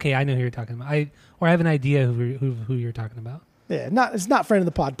 Oh, okay. I know who you're talking about. I have an idea who you're talking about. Yeah, it's not friend of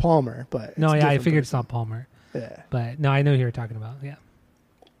the pod Palmer, but it's No, a yeah, I different figured it's person. not Palmer. Yeah, But no, I know who you're talking about. Yeah.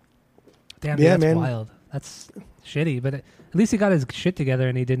 Damn, Yeah, dude, that's man. wild. That's shitty. But at least he got his shit together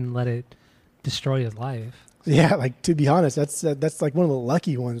and he didn't let it destroy his life. yeah. Like, to be honest, that's like one of the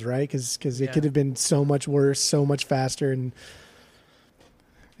lucky ones, right? Because it could have been so much worse, so much faster, and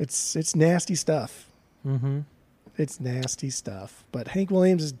it's nasty stuff. Mm-hmm. It's nasty stuff. But Hank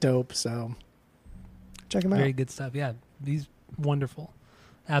Williams is dope, so check him out. Very good stuff. Yeah, he's wonderful.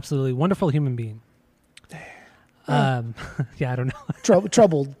 Absolutely wonderful human being. Yeah, I don't know.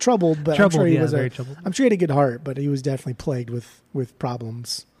 Troubled, but I'm sure he was very troubled. I'm sure he had a good heart, but he was definitely plagued with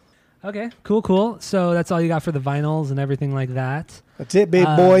problems. Okay, cool. So that's all you got for the vinyls and everything like that. That's it, big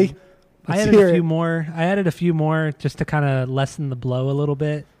boy. I Let's added hear a few it. more. I added a few more just to kind of lessen the blow a little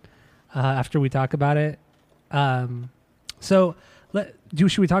bit after we talk about it. So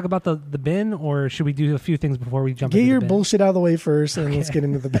should we talk about the bin, or should we do a few things before we jump Get into your the bin? bullshit out of the way first, and let's get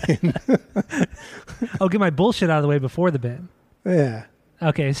into the bin. I'll get my bullshit out of the way before the bin. Yeah.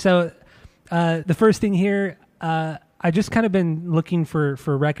 Okay, so the first thing here, I just kind of been looking for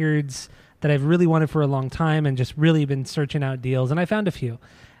records that I've really wanted for a long time and just really been searching out deals, and I found a few.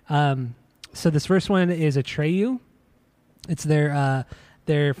 So this first one is Atreyu. It's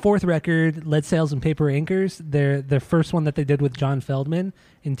their fourth record, Lead Sails and Paper Anchors. Their first one that they did with John Feldman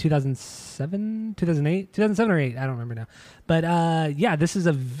in 2007 or 8, I don't remember now. But yeah, this is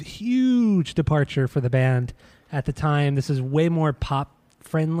a huge departure for the band at the time. This is way more pop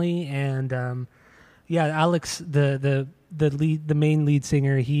friendly, and yeah, Alex, the main lead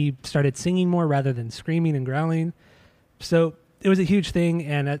singer, he started singing more rather than screaming and growling. So it was a huge thing,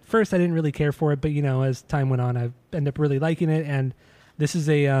 and at first I didn't really care for it, but as time went on, I ended up really liking it. And this is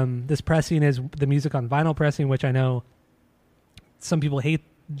this pressing is the music on vinyl pressing, which I know some people hate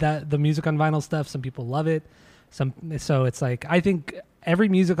the music on vinyl stuff. Some people love it. So it's like, I think every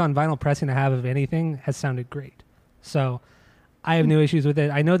music on vinyl pressing I have of anything has sounded great. So I have no issues with it.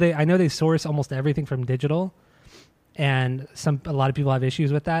 I know they source almost everything from digital, and a lot of people have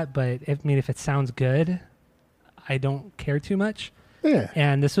issues with that. But if it sounds good, I don't care too much. Yeah.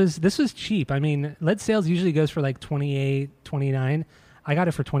 And this was cheap. I mean, Lead Sails usually goes for like 28, 29. I got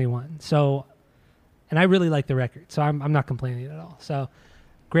it for 21. So, and I really like the record, so I'm not complaining at all. So,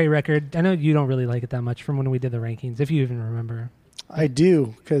 great record. I know you don't really like it that much from when we did the rankings, if you even remember. I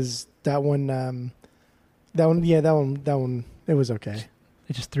do, because that one, it was okay.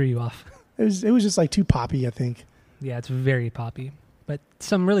 It just threw you off. It was just like too poppy, I think. Yeah, it's very poppy, but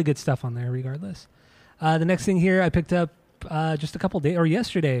some really good stuff on there regardless. The next thing here I picked up just a couple days, or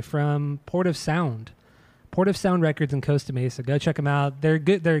yesterday, from Port of Sound Records in Costa Mesa. Go check them out. They're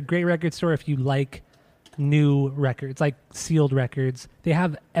good. They're a great record store if you like new records, like sealed records. They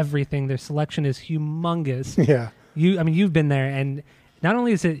have everything. Their selection is humongous. Yeah. You've been there, and not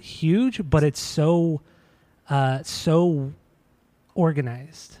only is it huge, but it's so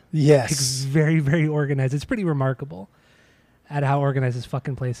organized. Yes. It's very, very organized. It's pretty remarkable at how organized this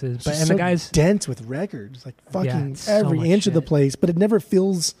fucking place is. But It's and so the guys dense with records, like fucking it's so every much inch of the shit. place, but it never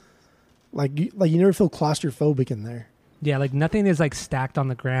feels like you never feel claustrophobic in there. Yeah, like nothing is like stacked on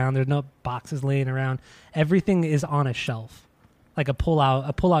the ground. There's no boxes laying around. Everything is on a shelf, like a pull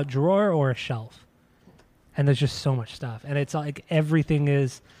out drawer or a shelf. And there's just so much stuff. And it's like everything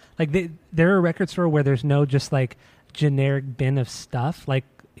is like they're a record store where there's no just like generic bin of stuff. Like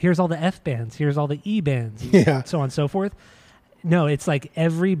here's all the F bands, here's all the E bands, Yeah. so on and so forth. No, it's like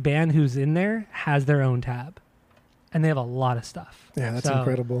every band who's in there has their own tab, and they have a lot of stuff. Yeah, that's So,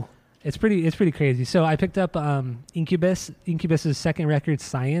 incredible. It's pretty crazy. So I picked up Incubus. Incubus's second record,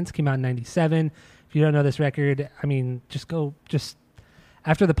 Science, came out in '97. If you don't know this record, I mean, just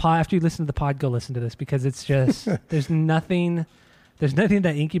after you listen to the pod, go listen to this, because it's just there's nothing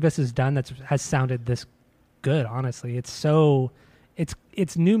that Incubus has done that has sounded this good. Honestly, it's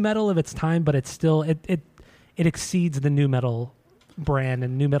new metal of its time, but it's still it exceeds the new metal brand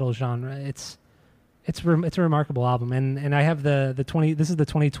and new metal genre. It's a remarkable album, and I have the 20. This is the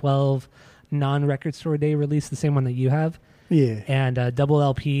 2012 non-record store day release, the same one that you have. Yeah. And double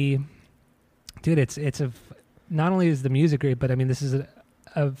LP, dude. Not only is the music great, but I mean this is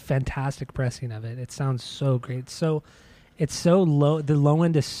a fantastic pressing of it. It sounds so great. So it's so low. The low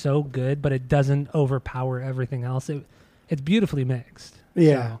end is so good, but it doesn't overpower everything else. It's beautifully mixed.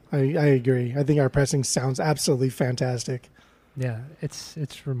 Yeah, So, I agree. I think our pressing sounds absolutely fantastic. yeah, it's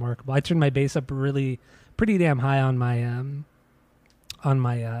remarkable. I turned my bass up pretty damn high on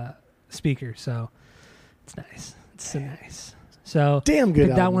my speaker, so it's nice. It's so nice. So Damn good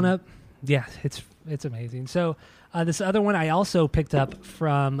picked that album. one up. Yeah, it's amazing. So this other one I also picked up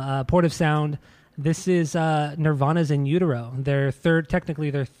from Port of Sound. This is Nirvana's In Utero. Technically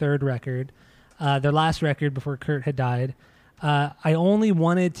their third record, their last record before Kurt had died. I only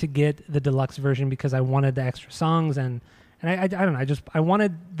wanted to get the deluxe version because I wanted the extra songs and I don't know. I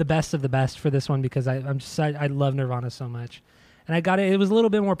wanted the best of the best for this one because I love Nirvana so much, and I got it. It was a little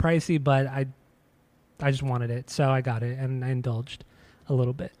bit more pricey, but I just wanted it, so I got it and I indulged a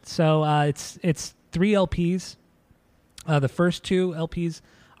little bit. So it's 3 LPs. The first 2 LPs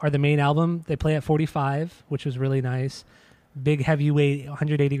are the main album. They play at 45, which was really nice. Big heavyweight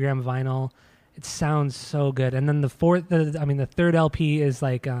 180 gram vinyl. It sounds so good. And then the third LP is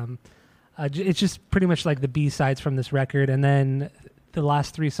like it's just pretty much like the B-sides from this record. And then the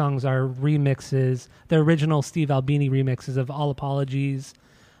last 3 songs are remixes, the original Steve Albini remixes of All Apologies,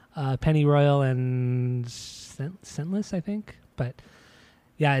 Pennyroyal, and Scentless, I think. But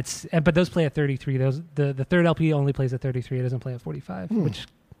yeah, but those play at 33. The third LP only plays at 33. It doesn't play at 45, which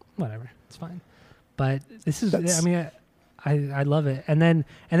whatever, it's fine. But this is, I love it. And then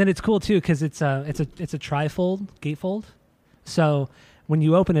it's cool too because it's a trifold gatefold. So when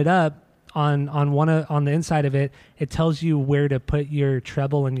you open it up on the inside of it, it tells you where to put your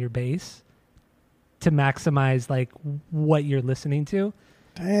treble and your bass to maximize like what you're listening to.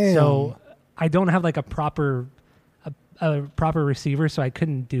 Damn. So I don't have like a proper receiver, so I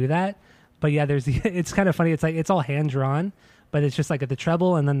couldn't do that. But yeah, it's kind of funny. It's like it's all hand drawn, but it's just like at the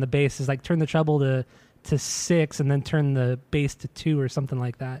treble, and then the bass is like turn the treble to 6, and then turn the bass to 2 or something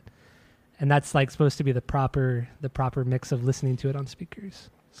like that. And that's like supposed to be the proper mix of listening to it on speakers.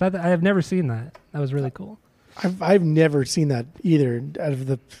 So I have never seen that. That was really cool. I've never seen that either. Out of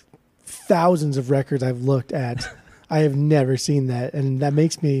the thousands of records I've looked at, I have never seen that, and that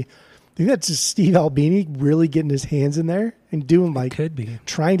makes me think that's just Steve Albini really getting his hands in there and doing like Could be.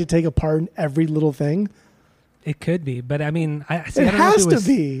 trying to take apart every little thing. It could be, but I mean, I It don't know if has was- to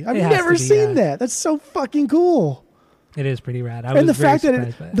be. I've it has never to be, seen yeah. that. That's so fucking cool. It is pretty rad. And the fact that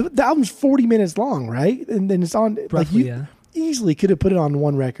surprised by it. the album's 40 minutes long, right? And then it's on like Roughly, you yeah. easily could have put it on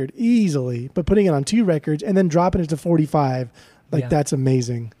one record, easily, but putting it on 2 records and then dropping it to 45, like Yeah. that's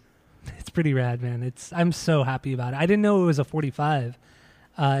amazing. It's pretty rad, man. I'm so happy about it. I didn't know it was a 45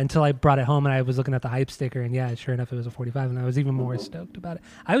 until I brought it home and I was looking at the hype sticker, and yeah, sure enough, it was a 45, and I was even more stoked about it.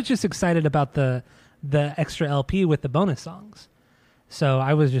 I was just excited about the extra LP with the bonus songs. So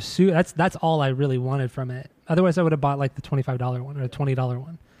I was just that's all I really wanted from it. Otherwise, I would have bought like the $25 one or the $20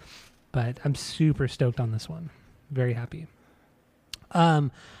 one. But I'm super stoked on this one. Very happy.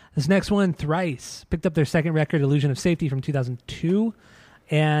 This next one, Thrice, picked up their second record, Illusion of Safety, from 2002.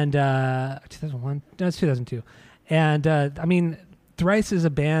 And 2001? No, it's 2002. And I mean, Thrice is a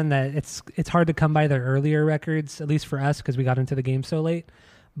band that it's hard to come by their earlier records, at least for us, because we got into the game so late.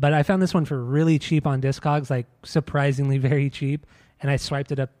 But I found this one for really cheap on Discogs, like surprisingly very cheap. And I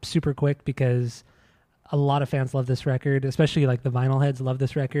swiped it up super quick because a lot of fans love this record, especially like the vinyl heads love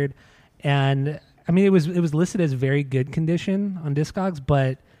this record. And I mean, it was listed as very good condition on Discogs,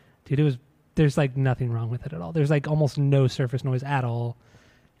 but dude, there's like nothing wrong with it at all. There's like almost no surface noise at all.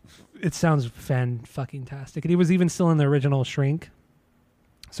 It sounds fan-fucking-tastic. And he was even still in the original Shrink.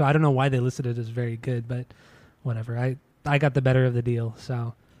 So I don't know why they listed it as very good, but whatever. I got the better of the deal,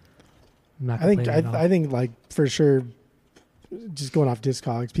 so I'm not complaining at all. I think like for sure, just going off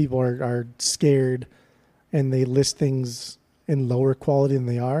Discogs, people are scared and they list things in lower quality than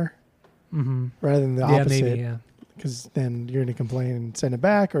they are, rather than the Yeah, opposite. maybe, yeah. Because then you're going to complain and send it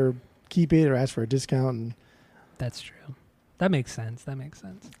back or keep it or ask for a discount. And That's true. That makes sense.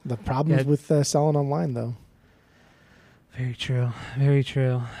 the problems Yeah. with selling online, though. Very true. Very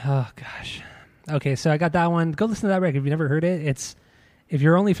true. Oh, gosh. Okay, so I got that one. Go listen to that record if you've never heard it. If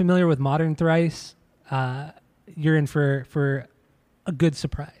you're only familiar with modern Thrice, you're in for a good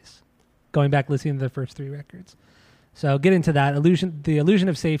surprise going back listening to the first 3 records. So get into that. The Illusion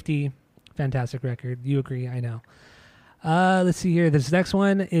of Safety Fantastic record. You agree, I know. Let's see here. This next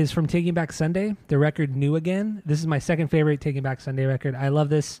one is from Taking Back Sunday, the record New Again. This is my second favorite Taking Back Sunday record. I love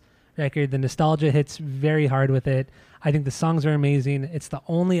this record. The nostalgia hits very hard with it. I think the songs are amazing. It's the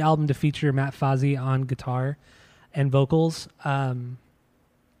only album to feature Matt Fozzy on guitar and vocals. And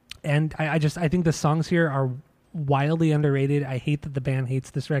I think the songs here are wildly underrated. I hate that the band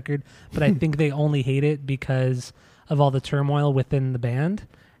hates this record, but I think they only hate it because of all the turmoil within the band.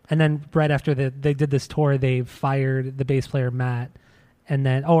 And then right after they did this tour, they fired the bass player Matt, and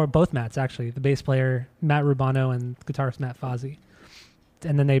then or both Matts actually, the bass player Matt Rubano and guitarist Matt Fozzy,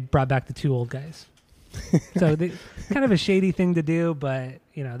 and then they brought back the two old guys. So kind of a shady thing to do, but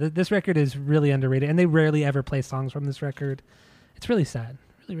you know this record is really underrated, and they rarely ever play songs from this record. It's really sad,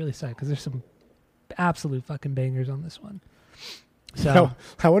 really sad, because there's some absolute fucking bangers on this one. So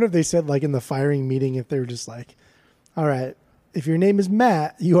I wonder if they said like in the firing meeting if they were just like, all right, if your name is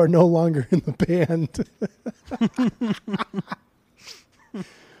Matt, you are no longer in the band.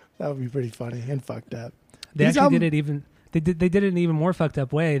 That would be pretty funny and fucked up. They actually did it even. They did it in an even more fucked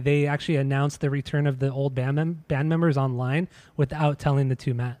up way. They actually announced the return of the old band members online without telling the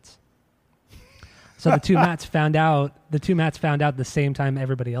two Matts. So the two Matts found out. The two Matts found out the same time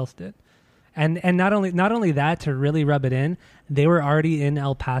everybody else did. And not only that, to really rub it in, they were already in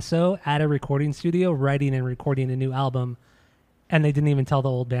El Paso at a recording studio writing and recording a new album, and they didn't even tell the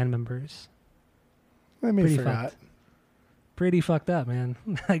old band members. I mean, forgot. Pretty fucked up, man.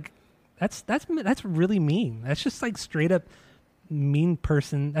 Like that's really mean. That's just like straight up mean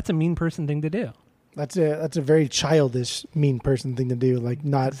person. That's a mean person thing to do. That's a very childish mean person thing to do. Like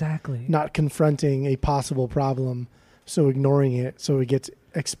not confronting a possible problem, so ignoring it, so it gets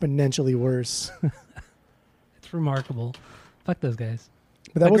exponentially worse. It's remarkable. Fuck those guys.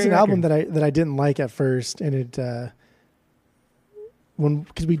 But that was an album that I didn't like at first, and it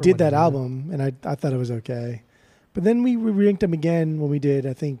because we did that album, and I thought it was okay, but then we ranked them again when we did,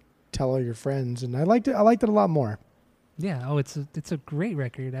 I think, Tell All Your Friends, and I liked it a lot more. Yeah. Oh, it's a great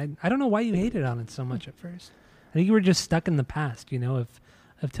record. I don't know why you hated on it so much at first. I think you were just stuck in the past,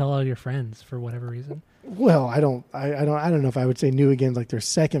 of Tell All Your Friends for whatever reason. Well, I don't know if I would say New Again's like their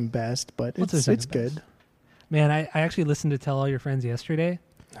second best, but it's good. Man, I actually listened to Tell All Your Friends yesterday.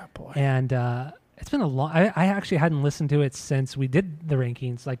 Oh boy. And it's been a long. I actually hadn't listened to it since we did the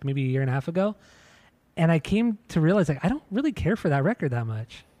rankings, like maybe a year and a half ago. And I came to realize, like, I don't really care for that record that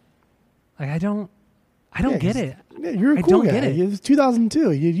much. Like, I don't get it. Yeah, you're a cool guy. Get it. It was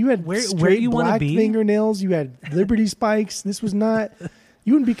 2002. You had where you black be? fingernails. You had Liberty spikes. This was not.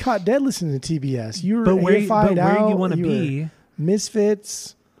 You wouldn't be caught dead listening to TBS. You were where you want to be,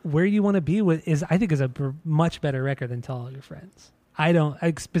 Misfits. Where you want to be is a much better record than Tell All Your Friends. I don't.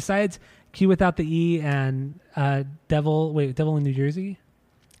 Besides Q Without the E and Devil in New Jersey.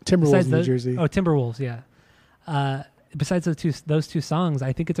 Timberwolves in New Jersey. Oh, Timberwolves, yeah. Besides those two songs,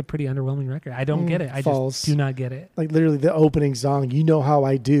 I think it's a pretty underwhelming record. I don't get it. I just do not get it. Like literally the opening song, You Know How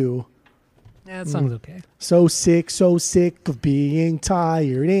I Do. Yeah, that song's okay. So sick of being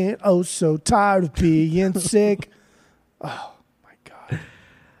tired, and oh so tired of being sick. Oh my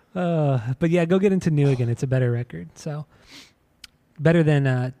God. But yeah, go get into New Again. It's a better record. So better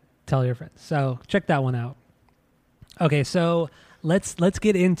than Tell Your Friends. So check that one out. Okay, so let's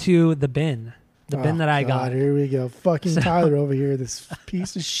get into the bin. The bin that I got. Here we go. Fucking Tyler over here, this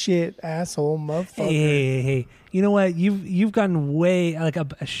piece of shit asshole motherfucker. Hey. You know what? You've gotten way like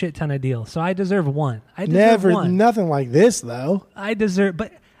a shit ton of deals. So I deserve one. Nothing like this though.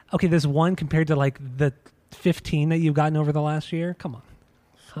 But okay, there's one compared to like the 15 that you've gotten over the last year. Come on.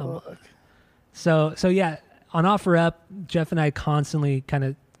 Fuck. So yeah, on OfferUp, Jeff and I constantly kind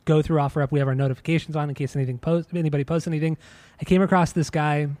of go through OfferUp. We have our notifications on in case anybody posts anything. I came across this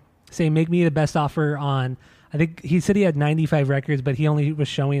guy saying, make me the best offer on, I think he said he had 95 records, but he only was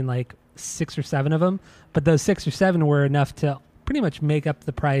showing like 6 or 7 of them. But those 6 or 7 were enough to pretty much make up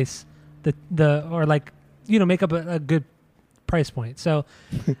the price, make up a good price point. So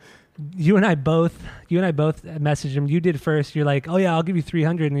you and I both messaged him. You did first. You're like, oh yeah, I'll give you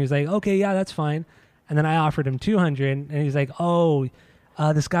 300. And he was like, okay, yeah, that's fine. And then I offered him 200, and he's like, oh,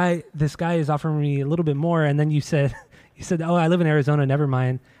 this guy is offering me a little bit more. And then you said, oh, I live in Arizona, never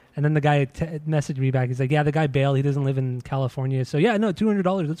mind. And then the guy messaged me back. He's like, yeah, the guy bailed. He doesn't live in California. So yeah, no,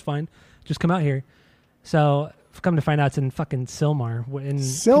 $200, that's fine. Just come out here. So come to find out, it's in fucking Sylmar.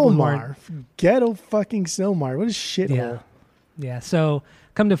 Sylmar, ghetto fucking Sylmar. What a shithole. Yeah. So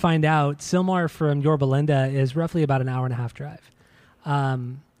come to find out, Sylmar from Yorba Linda is roughly about an hour and a half drive.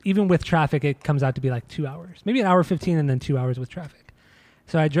 Even with traffic, it comes out to be like 2 hours, maybe an hour 15, and then 2 hours with traffic.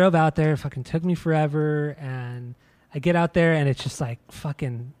 So I drove out there. Fucking took me forever, and I get out there, and it's just like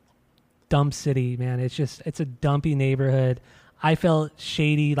fucking dump city, man. It's a dumpy neighborhood. I felt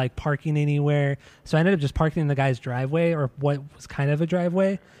shady, like parking anywhere. So I ended up just parking in the guy's driveway, or what was kind of a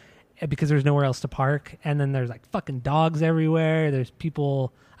driveway, because there's nowhere else to park. And then there's like fucking dogs everywhere. There's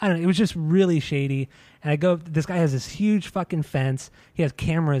people. I don't know. It was just really shady. And I go, this guy has this huge fucking fence. He has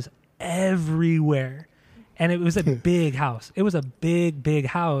cameras everywhere. And it was a big house. It was a big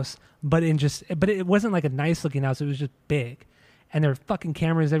house, but it wasn't like a nice looking house. It was just big. And there were fucking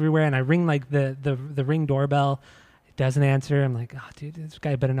cameras everywhere. And I ring like the Ring doorbell. It doesn't answer. I'm like, oh dude, this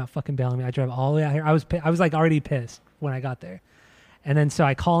guy better not fucking bail on me. I drive all the way out here. I was like already pissed when I got there. And then so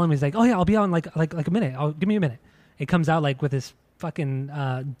I call him. He's like, oh yeah, I'll be out in like a minute. Give me a minute. He comes out like with this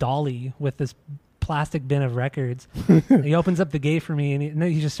fucking dolly with this plastic bin of records. He opens up the gate for me, and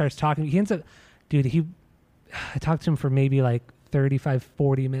then he just starts talking. He ends up, dude, I talked to him for maybe like 35,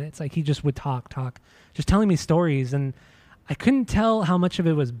 40 minutes. Like he just would talk, just telling me stories. And I couldn't tell how much of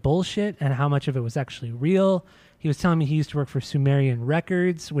it was bullshit and how much of it was actually real. He was telling me he used to work for Sumerian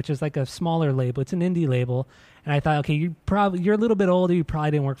Records, which is like a smaller label. It's an indie label. And I thought, okay, you're a little bit older. You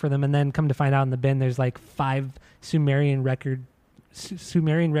probably didn't work for them. And then come to find out in the bin, there's like 5 Sumerian record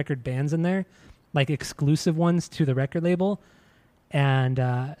bands in there, like exclusive ones to the record label. And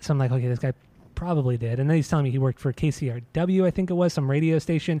so I'm like, okay, this guy probably did. And then he's telling me he worked for KCRW, I think it was, some radio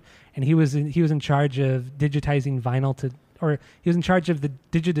station, and he was in charge of digitizing vinyl he was in charge of the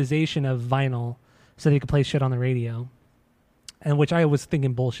digitization of vinyl so that he could play shit on the radio. And which I was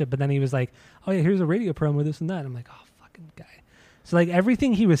thinking bullshit, but then he was like, oh yeah, here's a radio promo, this and that. I'm like, oh, fucking guy. So like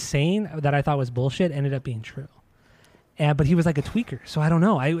everything he was saying that I thought was bullshit ended up being true. But he was like a tweaker, so I don't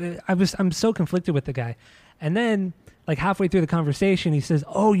know. I'm so conflicted with the guy. And then like halfway through the conversation, he says,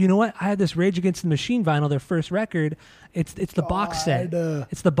 "Oh, you know what? I had this Rage Against the Machine vinyl, their first record. It's the box set.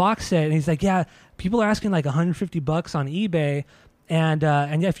 It's the box set." And he's like, "Yeah, people are asking like $150 on eBay, and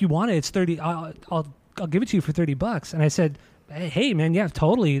yeah, if you want it, it's 30. I'll give it to you for $30." And I said, "Hey, man, yeah,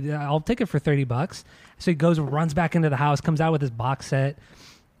 totally. I'll take it for $30." So he goes, runs back into the house, comes out with his box set.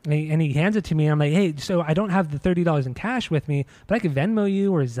 And he hands it to me, and I'm like, hey, so I don't have the $30 in cash with me, but I could Venmo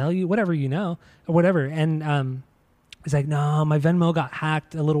you or Zelle you, whatever you know, or whatever. And he's like, no, my Venmo got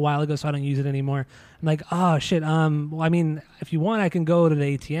hacked a little while ago, so I don't use it anymore. I'm like, oh, shit. Well, I mean, if you want, I can go to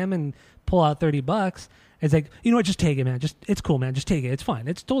the ATM and pull out $30. It's like, you know what, just take it, man. It's cool, man. Just take it. It's fine.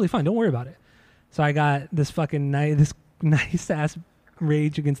 It's totally fine. Don't worry about it. So I got this fucking nice-ass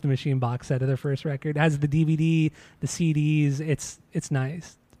Rage Against the Machine box set of their first record. It has the DVD, the CDs. It's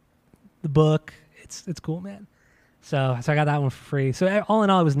nice. The book, it's cool, man. So I got that one for free. So all in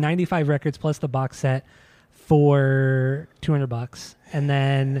all, it was 95 records plus the box set for $200. And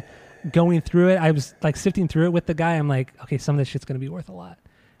then going through it, I was like sifting through it with the guy. I'm like, okay, some of this shit's gonna be worth a lot.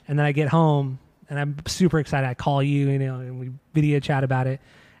 And then I get home and I'm super excited. I call you, and we video chat about it.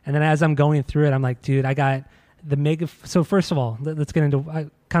 And then as I'm going through it, I'm like, dude, I got the mega. So first of all, let's get into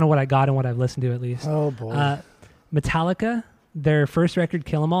kind of what I got and what I've listened to at least. Oh boy, Metallica. Their first record,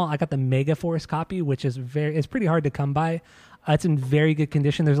 Kill 'Em All, I got the Megaforce copy, which is it's pretty hard to come by. It's in very good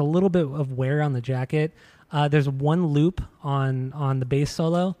condition. There's a little bit of wear on the jacket. There's one loop on the bass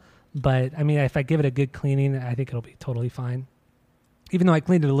solo, but I mean, if I give it a good cleaning, I think it'll be totally fine. Even though I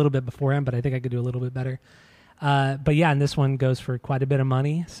cleaned it a little bit beforehand, but I think I could do a little bit better. But yeah, and this one goes for quite a bit of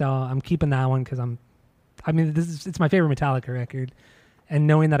money, so I'm keeping that one because it's my favorite Metallica record, and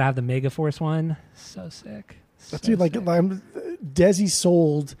knowing that I have the Megaforce one, so sick. Dude, Desi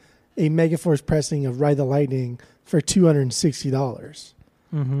sold a Megaforce pressing of Ride the Lightning for $260.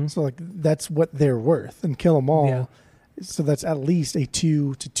 Mm-hmm. So like that's what they're worth, and Kill 'Em All. Yeah. So that's at least a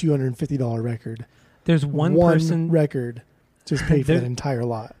 $200 to $250 record. There's one person record just paid for that entire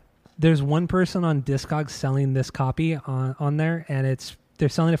lot. There's one person on Discogs selling this copy on there, and they're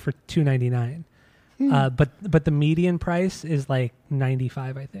selling it for $299. But the median price is like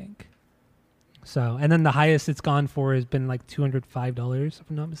 $95, I think. So, and then the highest it's gone for has been like $205, if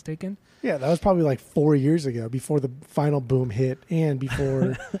I'm not mistaken. Yeah, that was probably like 4 years ago, before the final boom hit and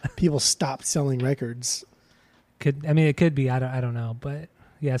before people stopped selling records. It could be. I don't know, but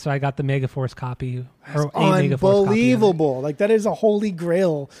yeah. So I got the Megaforce copy. Unbelievable! Like that is a holy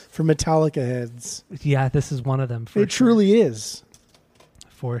grail for Metallica heads. Yeah, this is one of them. It truly is.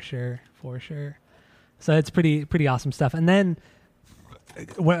 For sure. So it's pretty awesome stuff. And then,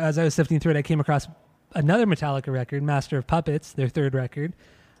 as I was sifting through it, I came across another Metallica record, Master of Puppets, their third record,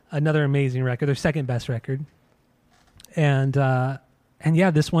 another amazing record, their second best record, and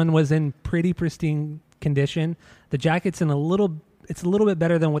yeah, this one was in pretty pristine condition. The jacket's it's a little bit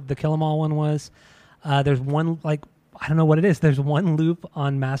better than what the Kill 'Em All one was. There's one, like, I don't know what it is. There's one loop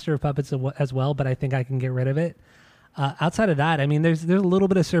on Master of Puppets as well, but I think I can get rid of it. Outside of that, I mean, there's a little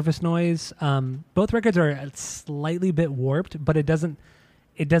bit of surface noise. Both records are a slightly bit warped, but it doesn't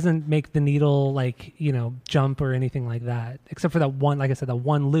make the needle like, you know, jump or anything like that, except for that one, like I said, that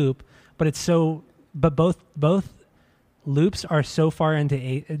one loop. But both loops are so far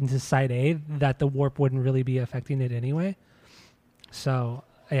into side A that the warp wouldn't really be affecting it anyway. So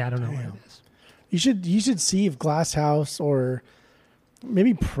yeah, I don't know what it is. You should see if Glasshouse or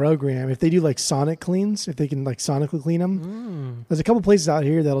maybe Program, if they do like sonic cleans, if they can like sonically clean them. There's a couple places out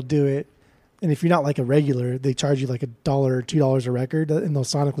here that'll do it. And if you're not like a regular, they charge you like $1 or $2 a record, and they'll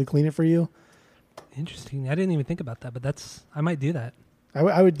sonically clean it for you. Interesting. I didn't even think about that, but I might do that.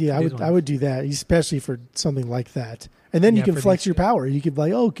 I would do that, especially for something like that. And then you can flex your power. You could be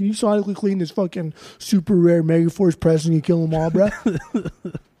like, oh, can you sonically clean this fucking super rare Megaforce pressing and kill them all, bro?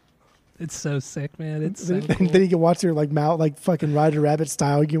 It's so sick, man. It's so cool. And then you can watch their like mouth, like fucking Roger Rabbit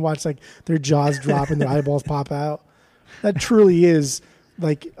style. You can watch like their jaws drop and their eyeballs pop out. That truly is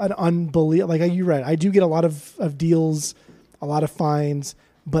like an unbelievable. Like you're right. I do get a lot of deals, a lot of fines,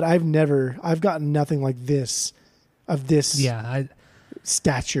 but I've gotten nothing like this. Of this,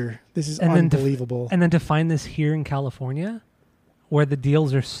 stature. This is unbelievable. And then to find this here in California, where the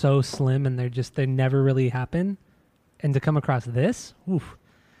deals are so slim and they never really happen, and to come across this, oof.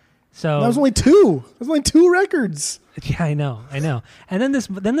 So that was only two. That was only 2 records. Yeah, I know. And then this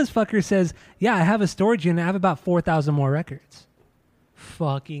fucker says, "Yeah, I have a storage unit. I have about 4,000 more records."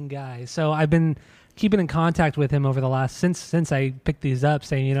 Fucking guy. So I've been keeping in contact with him over the last since I picked these up,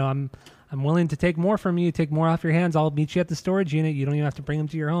 saying, you know, I'm willing to take more from you, take more off your hands. I'll meet you at the storage unit. You don't even have to bring them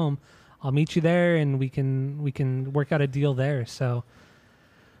to your home. I'll meet you there, and we can work out a deal there. So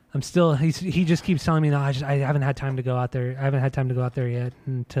I'm still. He just keeps telling me, no, I haven't had time to go out there. I haven't had time to go out there yet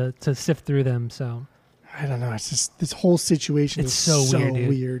and to sift through them. So I don't know. It's just this whole situation is so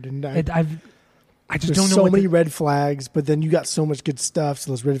weird, and I just don't know. So many red flags, but then you got so much good stuff.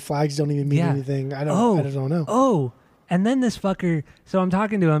 So those red flags don't even mean anything. I don't know. Oh. And then this fucker, so I'm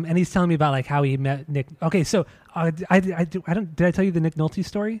talking to him, and he's telling me about like how he met Nick. Okay, so did I tell you the Nick Nolte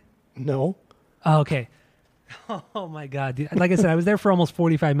story? No. Oh, okay. Oh my god, dude. Like I said, I was there for almost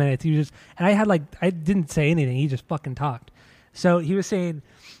 45 minutes. He was just, and I didn't say anything. He just fucking talked. So he was saying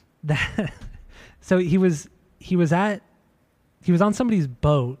that. So he was on somebody's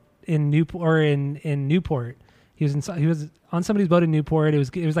boat in Newport or in Newport. He was on somebody's boat in Newport. It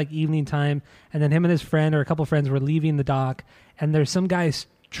was like evening time, and then him and his friend or a couple friends were leaving the dock, and there's some guy's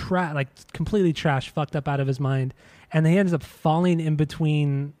completely trash, fucked up out of his mind, and he ends up falling in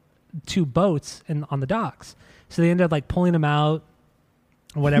between 2 boats on the docks. So they ended up like pulling him out,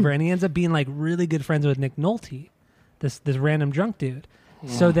 or whatever, and he ends up being like really good friends with Nick Nolte, this random drunk dude. Yeah.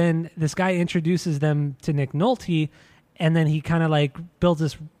 So then this guy introduces them to Nick Nolte, and then he kind of like builds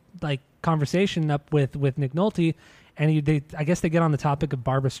this like conversation up with Nick Nolte, and I guess they get on the topic of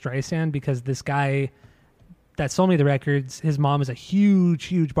Barbra Streisand, because this guy that sold me the records, his mom is a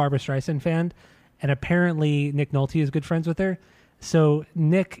huge Barbra Streisand fan, and apparently Nick Nolte is good friends with her. So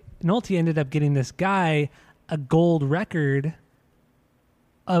Nick Nolte ended up getting this guy a gold record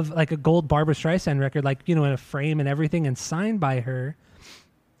of like a gold Barbra Streisand record, like, you know, in a frame and everything, and signed by her.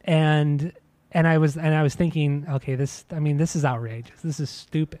 And I was thinking, okay, this is outrageous. This is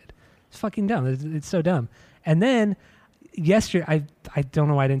stupid. It's fucking dumb. It's so dumb. And then yesterday, I don't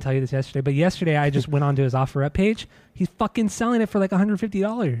know why I didn't tell you this yesterday, but yesterday I just went onto his OfferUp page. He's fucking selling it for like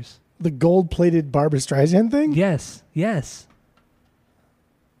 $150. The gold-plated Barbra Streisand thing? Yes.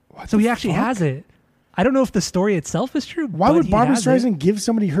 So he actually has it. I don't know if the story itself is true. Why would Barbra Streisand give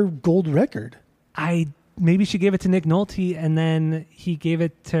somebody her gold record? Maybe she gave it to Nick Nolte and then he gave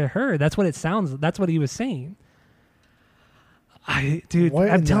it to her. That's what it sounds. That's what he was saying. I'm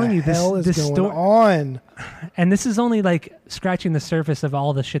telling you, this story on. And this is only like scratching the surface of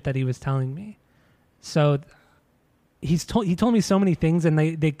all the shit that he was telling me. So he told me so many things, and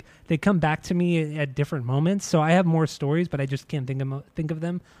they come back to me at different moments. So I have more stories, but I just can't think of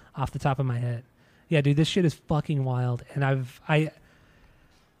them off the top of my head. Yeah, dude, this shit is fucking wild, and I'm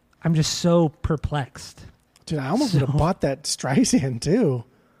just so perplexed. Dude, I almost would have bought that Streisand too.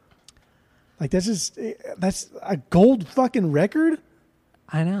 Like that's a gold fucking record.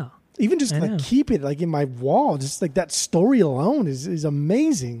 I know. Even just like keep it like in my wall, just like that story alone is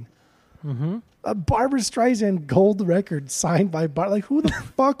amazing. Mm-hmm. A Barbra Streisand gold record signed by like who the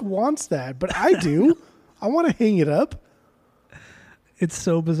fuck wants that? But I do. I want to hang it up. It's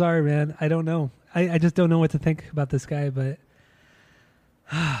so bizarre, man. I don't know. I just don't know what to think about this guy, but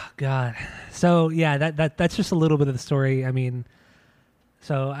God. So yeah, that's just a little bit of the story. I mean,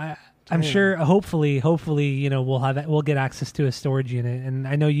 so I'm sure, hopefully, you know, we'll get access to a storage unit. And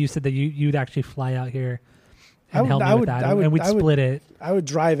I know you said that you'd actually fly out here and help me with that, and we'd split it. I would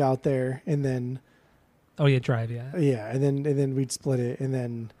drive out there and then. Oh yeah, drive, yeah. Yeah, and then we'd split it, and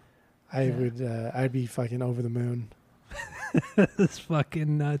then I'd be fucking over the moon. That's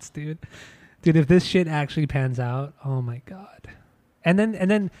fucking nuts, dude. Dude, if this shit actually pans out, oh my god. And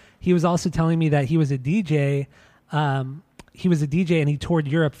then he was also telling me that he was a DJ. He was a DJ and he toured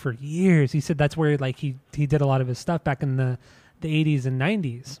Europe for years. He said that's where like he did a lot of his stuff back in the 80s and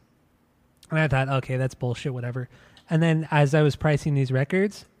 90s. And I thought, okay, that's bullshit, whatever. And then as I was pricing these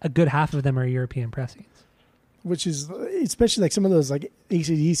records, a good half of them are European pressings. Which is especially like some of those like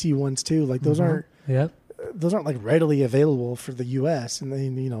AC/DC ones too. Like those aren't. Yep. Those aren't like readily available for the U.S. and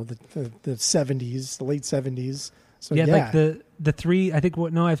then the 70s, the late 70s. So yeah, like the three. I think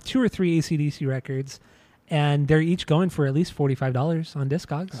I have 2 or 3 AC/DC records, and they're each going for at least $45 on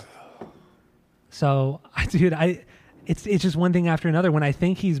Discogs. So, dude, it's just one thing after another. When I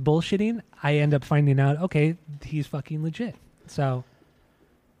think he's bullshitting, I end up finding out, okay, he's fucking legit. So.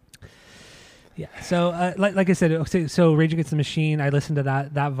 Yeah. So, like I said, so Rage Against the Machine, I listened to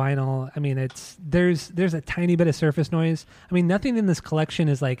that vinyl. I mean, there's a tiny bit of surface noise. I mean, nothing in this collection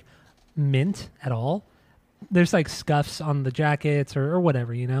is like mint at all. There's like scuffs on the jackets or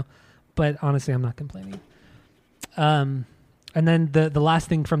whatever, you know. But honestly, I'm not complaining. And then the last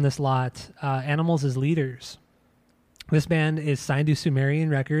thing from this lot, Animals as Leaders. This band is signed to Sumerian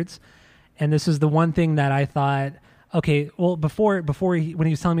Records, and this is the one thing that I thought. Okay, well, before when he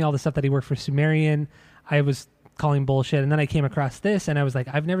was telling me all the stuff that he worked for Sumerian, I was calling bullshit, and then I came across this, and I was like,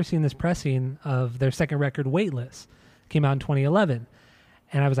 I've never seen this pressing of their second record, Weightless. Came out in 2011,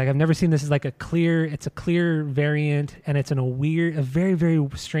 and I was like, I've never seen this as like a clear variant, and it's in a very, very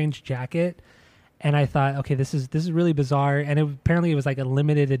strange jacket, and I thought, okay, this is really bizarre, and apparently it was like a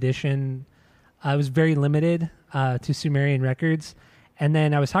limited edition. It was very limited to Sumerian Records. And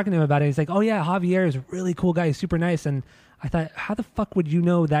then I was talking to him about it. He's like, "Oh yeah, Javier is a really cool guy. He's super nice." And I thought, how the fuck would you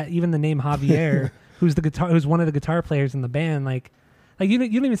know that even the name Javier, who's one of the guitar players in the band, like you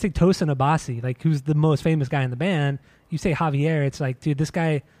don't even say Tosin Abasi, like who's the most famous guy in the band. You say Javier, it's like, dude, this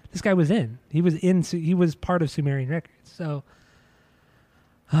guy he was part of Sumerian Records. So,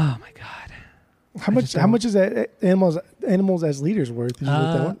 oh my god, how much is that Animals as Leaders worth? Did you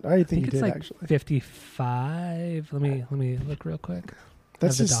look that one? I think you did like actually. 55. Let me look real quick.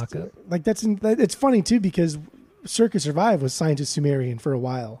 That's just like it's funny too because Circa Survive was signed to Sumerian for a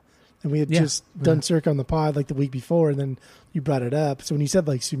while, and we had just done Circa on the pod like the week before, and then you brought it up. So when you said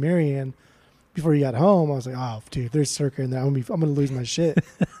like Sumerian before you got home, I was like, oh dude, if there's Circa in there, I'm gonna lose my shit.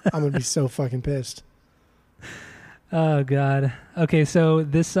 I'm gonna be so fucking pissed. Oh god. Okay, so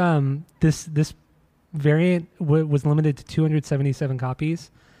this variant was limited to 277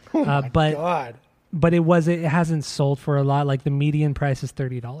 copies. Oh my god. But it hasn't sold for a lot. Like the median price is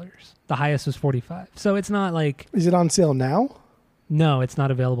 $30. The highest was $45. So it's not like. Is it on sale now? No, it's not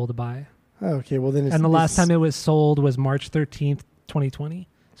available to buy. Okay, well then. And the last time it was sold was March 13th, 2020.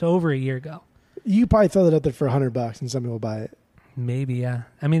 So over a year ago. You probably throw that up there for $100 and somebody will buy it. Maybe, yeah.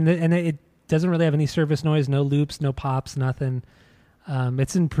 I mean, and it doesn't really have any surface noise, no loops, no pops, nothing.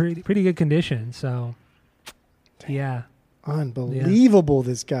 It's in pretty good condition. So, yeah. Unbelievable,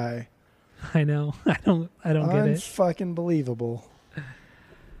 this guy. I know. I don't get it. Fucking believable.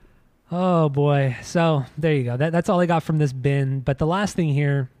 Oh boy. So there you go. That's all I got from this bin. But the last thing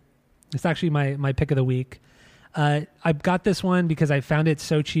here, it's actually my pick of the week. I got this one because I found it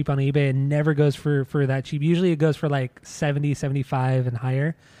so cheap on eBay. It never goes for that cheap. Usually it goes for like 70, 75 and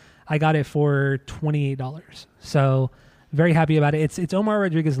higher. I got it for $28. So very happy about it. It's Omar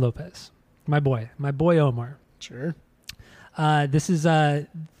Rodriguez Lopez. My boy Omar. Sure. This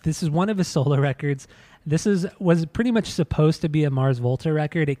is one of his solo records. This was pretty much supposed to be a Mars Volta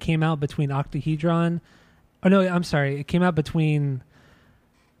record. It came out between Octahedron. Oh no, I'm sorry. It came out between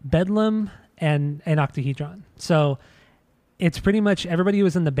Bedlam and Octahedron. So it's pretty much everybody who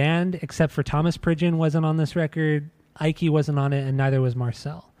was in the band except for Thomas Pridgeon wasn't on this record. Ike wasn't on it, and neither was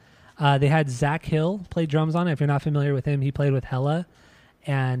Marcel. They had Zach Hill play drums on it. If you're not familiar with him, he played with Hella,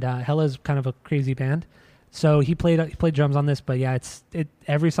 and Hella's kind of a crazy band. So he played drums on this, but yeah,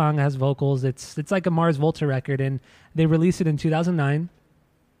 every song has vocals. It's like a Mars Volta record, and they released it in 2009.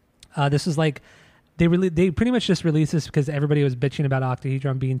 This is like they pretty much just released this because everybody was bitching about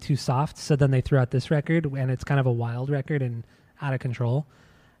Octahedron being too soft. So then they threw out this record, and it's kind of a wild record and out of control,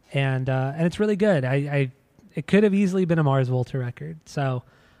 and it's really good. It could have easily been a Mars Volta record. So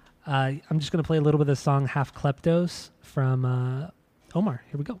I'm just gonna play a little bit of the song "Half Kleptos" from Omar.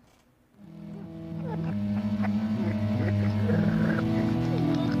 Here we go.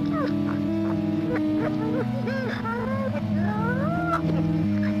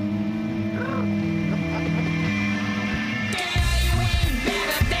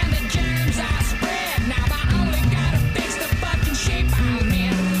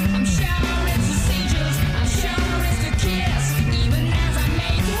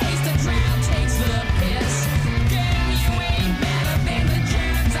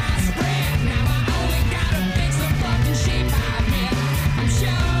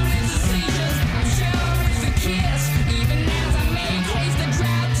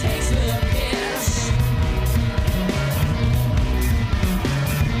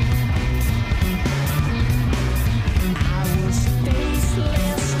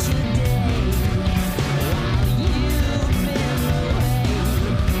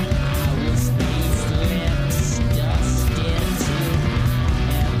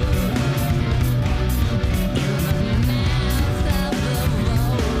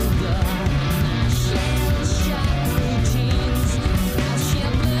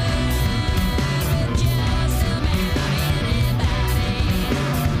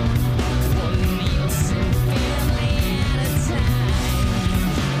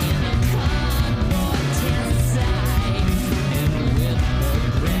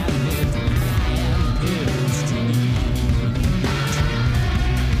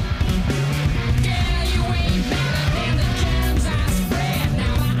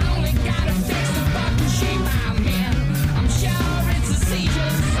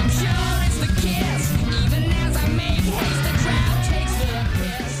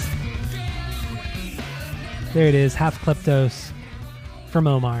 There it is, Half Kleptos from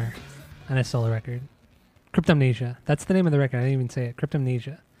Omar on a solo record. Cryptomnesia. That's the name of the record. I didn't even say it.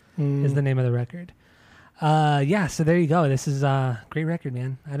 Cryptomnesia is the name of the record. Yeah, so there you go. This is a great record,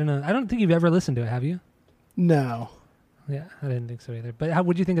 man. I don't know. I don't think you've ever listened to it, have you? No. Yeah, I didn't think so either. But how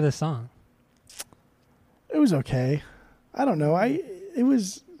would you think of this song? It was okay. I don't know. It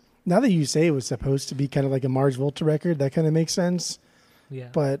was, now that you say it was supposed to be kind of like a Mars Volta record, that kind of makes sense. Yeah.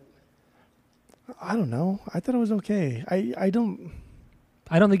 But I don't know. I thought it was okay. I don't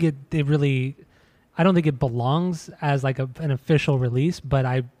think it really, I don't think it belongs as like an official release, but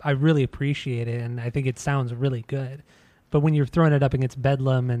I really appreciate it, and I think it sounds really good. But when you're throwing it up against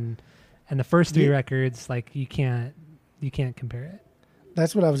Bedlam and the first three records, like you can't compare it.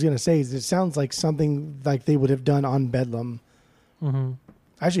 That's what I was gonna say. Is it sounds like something like they would have done on Bedlam. Mm-hmm.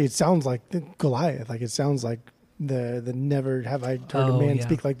 Actually, it sounds like the Goliath. Like it sounds like the never have I heard a man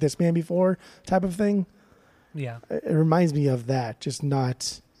speak like this man before type of thing. Yeah, it reminds me of that. Just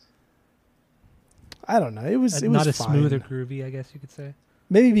not. I don't know. It was not as fine. smooth or groovy, I guess you could say.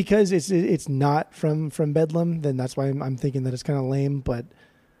 Maybe because it's not from Bedlam, then that's why I'm thinking that it's kind of lame. But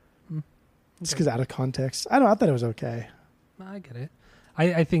it's because out of context. I thought it was okay. I get it.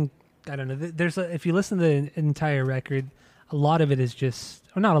 I think I don't know. There's if you listen to the entire record, a lot of it is just,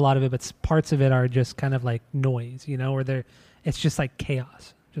 or not a lot of it, but parts of it are just kind of like noise, or it's just like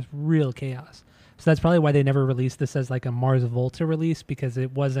chaos, just real chaos. So that's probably why they never released this as like a Mars Volta release, because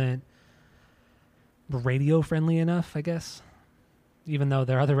it wasn't radio friendly enough, I guess. Even though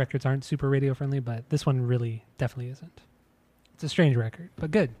their other records aren't super radio friendly, but this one really definitely isn't. It's a strange record,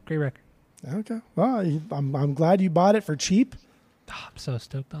 but good, great record. Okay. Well, I'm glad you bought it for cheap. Oh, I'm so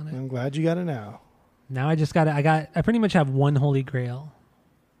stoked on it. I'm glad you got it now. Now I just got it. I pretty much have one holy grail,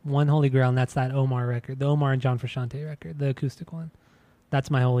 and that's that Omar record, the Omar and John Frusciante record, the acoustic one.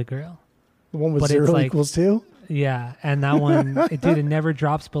 That's my holy grail. The one with 0 equals 2? Yeah, and that one, it never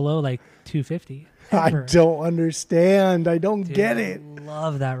drops below like 250. Ever. I don't understand. I don't get it. I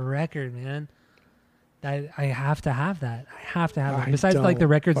love that record, man. I have to have that. I have to have it. Besides like the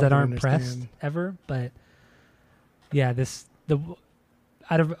records that aren't pressed ever, but yeah,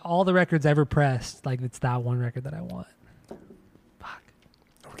 out of all the records ever pressed, like it's that one record that I want. Fuck.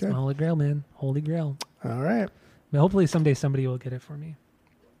 Okay. It's my holy grail, man. Holy grail. All right. But hopefully someday somebody will get it for me.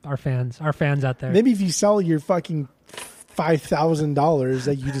 Our fans out there. Maybe if you sell your fucking $5,000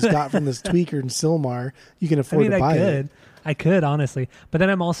 that you just got from this tweaker in Silmar, you can afford to buy it. I could, honestly. But then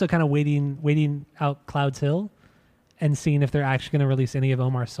I'm also kind of waiting out Clouds Hill and seeing if they're actually going to release any of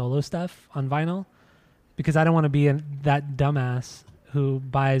Omar's solo stuff on vinyl, because I don't want to be that dumbass who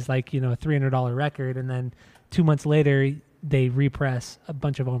buys like, a $300 record and then 2 months later they repress a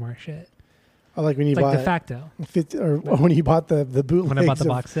bunch of Omar shit. I like when you bought de facto. Or when you bought the bootlegs when I bought the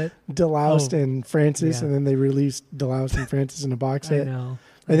box set, Deloused and Francis, and then they released Deloused and Francis in a box set. I know.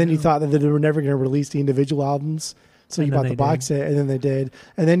 And then you thought that they were never going to release the individual albums, so you bought the box set, and then they did.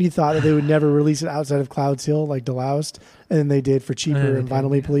 And then you thought that they would never release it outside of Clouds Hill, like Deloused, and then they did for cheaper and Vinyl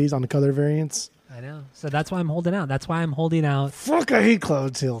Me Please on the color variants. I know. So that's why I'm holding out. Fuck, I hate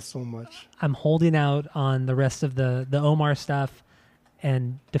Clouds Hill so much. I'm holding out on the rest of the Omar stuff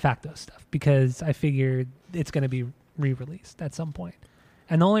and de facto stuff, because I figured it's going to be re-released at some point.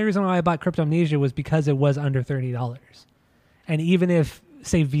 And the only reason why I bought Cryptomnesia was because it was under $30. And even if,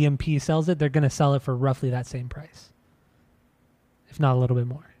 say, VMP sells it, they're going to sell it for roughly that same price, if not a little bit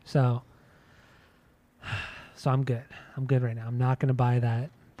more. So I'm good. I'm good right now. I'm not going to buy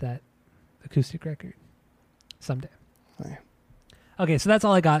that acoustic record someday. Right. Okay, so that's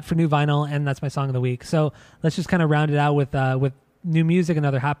all I got for new vinyl, and that's my song of the week. So let's just kind of round it out with new music and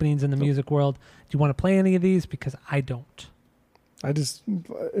other happenings in the music world. Do you want to play any of these? Because I don't. I just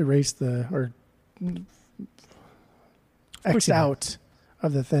erased X'd out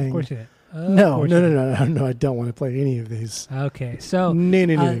of the thing. Of course you did. No, I don't want to play any of these. Okay, so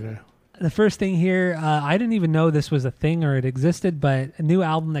No. The first thing here, I didn't even know this was a thing or it existed, but a new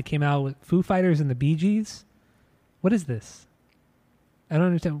album that came out with Foo Fighters and the Bee Gees. What is this? I don't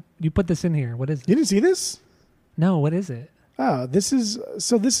understand. You put this in here. What is it? You didn't see this? No, what is it? Oh, this is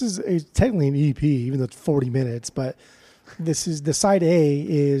technically an EP, even though it's 40 minutes, but this is the side A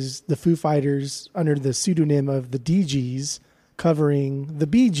is the Foo Fighters under the pseudonym of the DGs covering the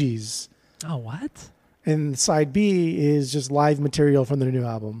Bee Gees. Oh, what? And side B is just live material from their new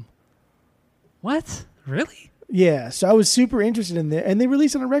album. What? Really? Yeah, so I was super interested in that, and they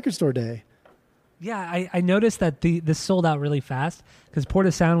released it on Record Store Day. Yeah, I noticed that this sold out really fast, because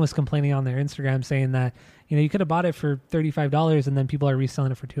Porta Sound was complaining on their Instagram saying that, you could have bought it for $35 and then people are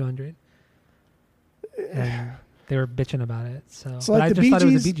reselling it for $200. And they were bitching about it. So but like I just thought it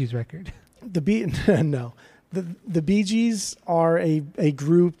was a Bee Gees record. No. the Bee Gees are a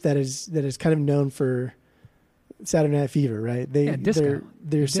group that is kind of known for Saturday Night Fever, right? Disco.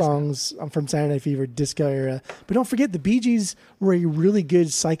 Their songs from Saturday Night Fever, disco era. But don't forget, the Bee Gees were a really good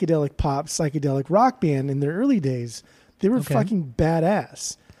psychedelic pop, psychedelic rock band in their early days. They were fucking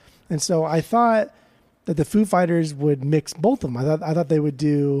badass. And so I thought that the Foo Fighters would mix both of them. I thought they would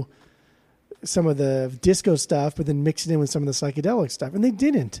do some of the disco stuff, but then mix it in with some of the psychedelic stuff. And they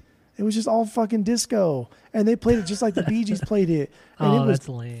didn't. It was just all fucking disco. And they played it just like the Bee Gees played it. And it was that's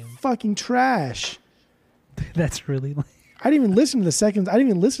lame. fucking trash. That's really lame. I didn't even listen to the seconds. I didn't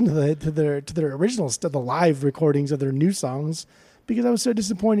even listen to their original stuff, the live recordings of their new songs, because I was so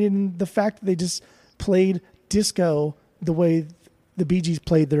disappointed in the fact that they just played disco the way the Bee Gees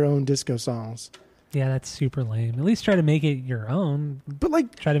played their own disco songs. Yeah, that's super lame. At least try to make it your own. But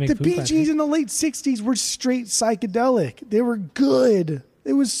like Try to make the Foo Bee Fighters. Gees in the late '60s were straight psychedelic. They were good.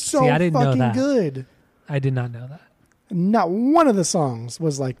 It was so See, I didn't know fucking that. good. I did not know that. Not one of the songs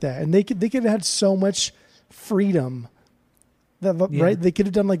was like that, and they could have had so much freedom. Right? They could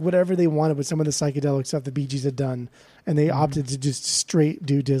have done like whatever they wanted with some of the psychedelic stuff the Bee Gees had done, and they opted to just straight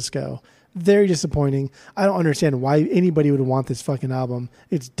do disco. Very disappointing. I don't understand why anybody would want this fucking album.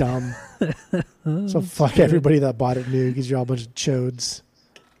 It's dumb. So fuck everybody that bought it new, because you're all a bunch of chodes.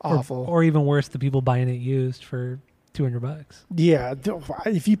 Awful. Or even worse, the people buying it used for $200. Yeah,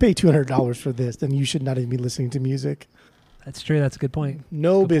 if you pay $200 for this, then you should not even be listening to music. That's true. That's a good point.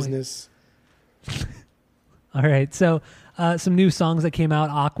 No Good point. business. All right. So some new songs that came out.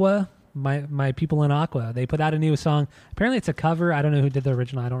 Aqua, my people in Aqua, they put out a new song. Apparently it's a cover. I don't know who did the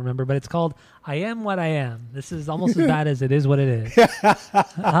original. I don't remember. But it's called I Am What I Am. This is almost as bad as It Is What It Is.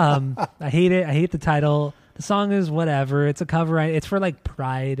 I hate it. I hate the title. The song is whatever. It's a cover. It's for like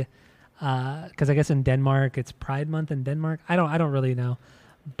Pride. Because I guess in Denmark it's Pride Month in Denmark. I don't really know.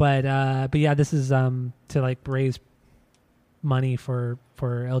 But yeah, this is to like raise money for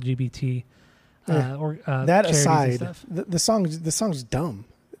LGBT or that charities aside, and stuff. the song's dumb.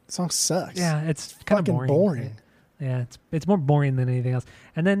 The song sucks. Yeah, it's kind of fucking boring. Yeah, it's more boring than anything else.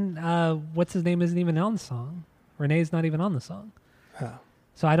 And then what's his name isn't even on the song. Renee's not even on the song. Oh.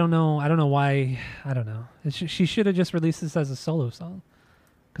 So I don't know why. I don't know. She should have just released this as a solo song.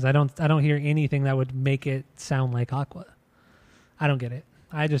 Because I don't hear anything that would make it sound like Aqua. I don't get it.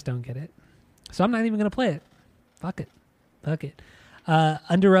 I just don't get it. So I'm not even gonna play it. Fuck it.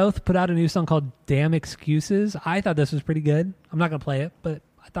 Under Oath put out a new song called Damn Excuses. I thought this was pretty good. I'm not gonna play it, but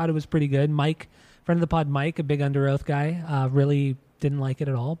I thought it was pretty good. Mike, friend of the pod, Mike, a big Under Oath guy, really didn't like it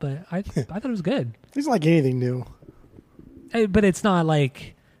at all, but I thought it was good. It's like anything new. But it's not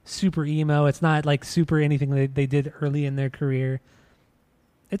like super emo. It's not like super anything that they did early in their career.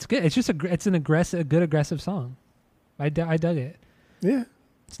 It's good. It's just a good aggressive song. I dug it. Yeah.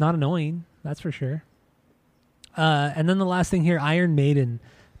 It's not annoying, that's for sure. And then the last thing here, Iron Maiden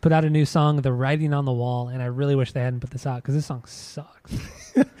put out a new song, The Writing on the Wall, and I really wish they hadn't put this out because this song sucks.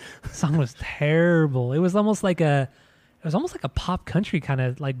 The song was terrible. It was almost like a pop country kind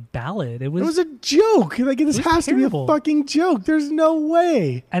of like ballad. It was a joke. Like this was has terrible. to be a fucking joke. There's no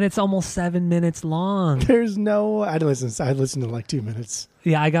way. and it's almost 7 minutes long. There's no. I listened to like 2 minutes.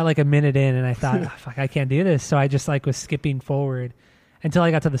 Yeah, I got like a minute in and I thought, oh, fuck, I can't do this. So I just like was skipping forward until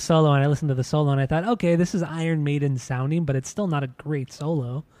I got to the solo, and I listened to the solo and I thought, okay, this is Iron Maiden sounding, but it's still not a great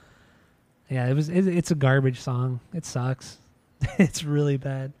solo. Yeah, it's a garbage song. It sucks. It's really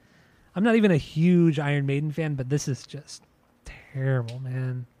bad. I'm not even a huge Iron Maiden fan, but this is just terrible,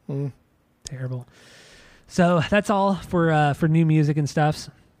 man. Terrible. So that's all for new music and stuff.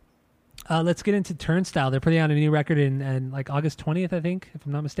 Let's get into Turnstile. They're putting out a new record in like August 20th, I think, if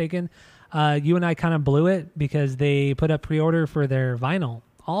I'm not mistaken. You and I kind of blew it because they put up pre-order for their vinyl.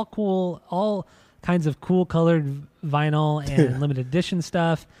 All kinds of cool colored vinyl and limited edition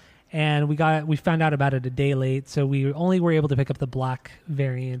stuff. And we found out about it a day late, so we only were able to pick up the black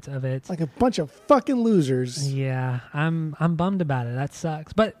variant of it. Like a bunch of fucking losers. Yeah, I'm bummed about it. That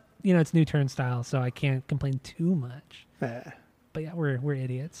sucks. But it's new Turnstile, so I can't complain too much. But yeah, we're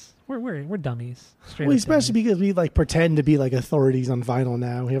idiots. We're dummies. Straight Well, up especially dummies. because we like pretend to be like authorities on vinyl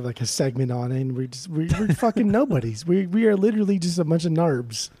now. We have like a segment on it, and we're fucking nobodies. We are literally just a bunch of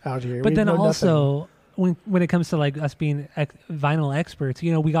narbs out here. But We then know also, when it comes to like us being vinyl experts,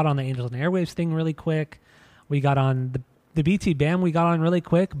 we got on the Angels and Airwaves thing really quick. We got on the BT Bam. We got on really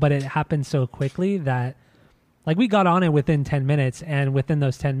quick, but it happened so quickly that like we got on it within 10 minutes, and within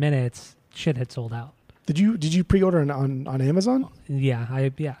those 10 minutes, shit had sold out. Did you pre-order on Amazon? Yeah,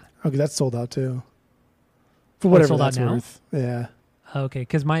 Okay, that's sold out too. For whatever sold out that's now? worth. Yeah. Okay,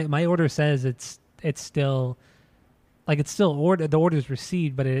 because my order says it's still like it's still the order's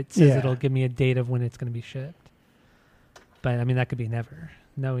received, but it says Yeah. it'll give me a date of when it's going to be shipped. But I mean, that could be never.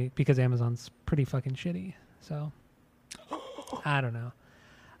 No, because Amazon's pretty fucking shitty. So I don't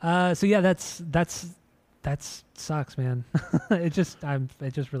know. So yeah, that sucks, man. it just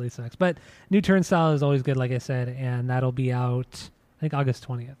really sucks. But New Turnstile is always good, like I said, and that'll be out I think August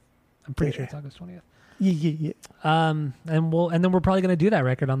 20th. I'm pretty sure it's August 20th. Yeah. And then we're probably gonna do that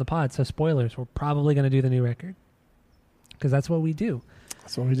record on the pod. So spoilers, we're probably gonna do the new record because that's what we do.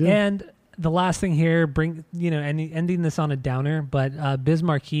 That's what we do. And the last thing here, ending this on a downer, but Biz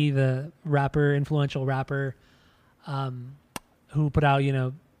Markie, the rapper, influential rapper, who put out,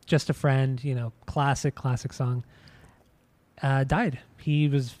 Just a Friend, classic song, died. He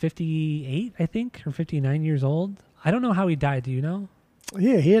was 58, I think, or 59 years old. I don't know how he died. Do you know?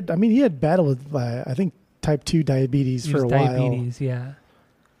 Yeah, he had battled with, I think, type 2 diabetes for a while. Diabetes, yeah.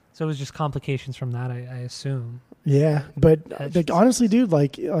 So it was just complications from that, I assume. Yeah, but honestly, dude,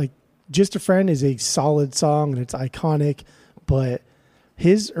 like Just a Friend is a solid song and it's iconic, but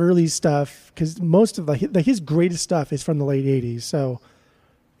his early stuff, because most of his greatest stuff is from the late 80s, so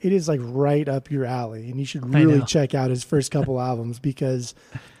it is like right up your alley, and you should really check out his first couple albums because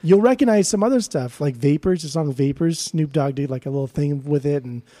you'll recognize some other stuff like Vapors, the song Vapors. Snoop Dogg did like a little thing with it,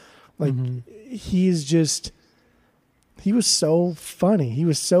 and like he was so funny, he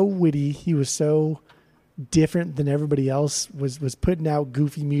was so witty, he was so different than everybody else, was putting out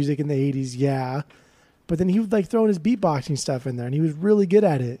goofy music in the 80s, yeah, but then he would like throw in his beatboxing stuff in there, and he was really good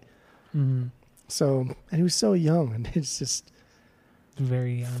at it. So, and he was so young, and it's just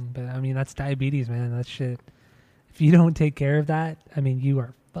very young. But I mean, that's diabetes, man. That shit, if you don't take care of that, I mean, you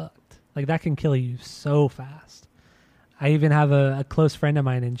are fucked. Like, that can kill you so fast. I even have a close friend of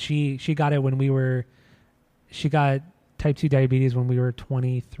mine, and she got it she got type 2 diabetes when we were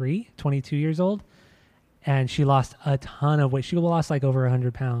 22 years old. And she lost a ton of weight. She lost like over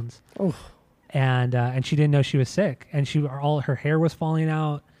 100 pounds. Oh. And she didn't know she was sick. And all her hair was falling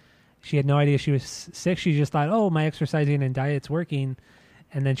out. She had no idea she was sick. She just thought, oh, my exercising and diet's working.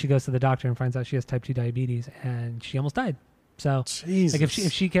 And then she goes to the doctor and finds out she has type 2 diabetes, and she almost died. So Jesus. Like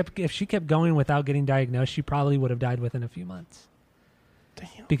if she kept going without getting diagnosed, she probably would have died within a few months.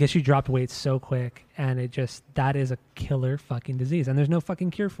 Damn. Because she dropped weight so quick, and that is a killer fucking disease, and there's no fucking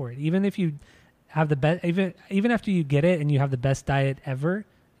cure for it. Even if you have the best, even after you get it and you have the best diet ever,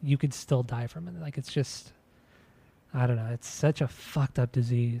 you could still die from it. Like, it's just, I don't know. It's such a fucked up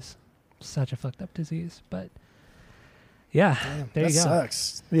disease. But yeah, there you go. That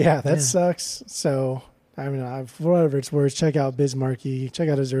sucks. Yeah, that sucks. So, I mean, for whatever it's worth, check out Biz Markie. Check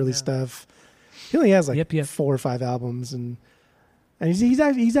out his early stuff. He only has like 4 or 5 albums, and he's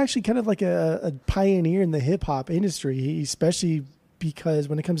actually kind of like a pioneer in the hip hop industry, especially because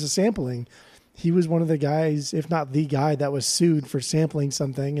when it comes to sampling, he was one of the guys, if not the guy, that was sued for sampling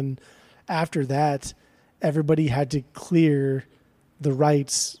something, and after that, everybody had to clear the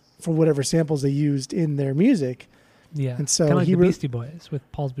rights for whatever samples they used in their music. Yeah, and so kind of like the Beastie Boys with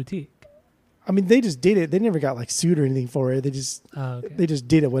Paul's Boutique. I mean, they just did it. They never got like sued or anything for it. They just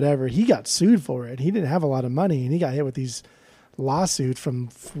did it, whatever. He got sued for it. He didn't have a lot of money, and he got hit with these lawsuits from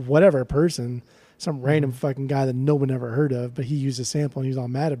whatever person, some random fucking guy that no one ever heard of, but he used a sample and he was all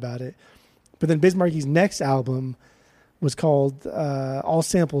mad about it. But then Biz Markie's next album was called All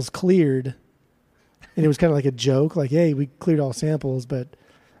Samples Cleared, and it was kind of like a joke, like, hey, we cleared all samples, but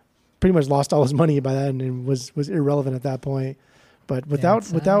pretty much lost all his money by that, and was irrelevant at that point. But without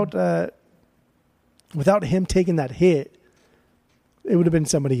him taking that hit, it would have been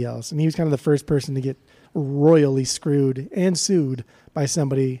somebody else, and he was kind of the first person to get royally screwed and sued by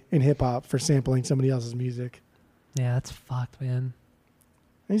somebody in hip hop for sampling somebody else's music. Yeah, that's fucked, man.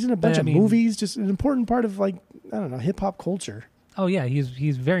 And he's in a bunch of movies, just an important part of, like, I don't know, hip hop culture. Oh yeah, he's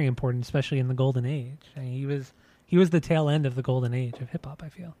very important, especially in the golden age. I mean, he was the tail end of the golden age of hip hop, I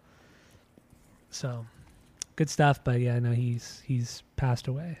feel. So, good stuff, but yeah, no, he's passed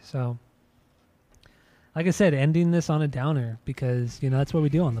away. So, like I said, ending this on a downer because that's what we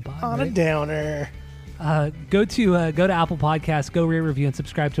do on the pod. A downer. Go to Apple Podcasts, go rate, review, and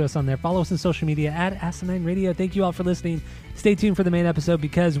subscribe to us on there. Follow us on social media at Asinine Radio. Thank you all for listening. Stay tuned for the main episode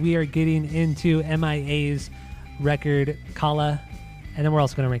because we are getting into MIA's record Kala, and then we're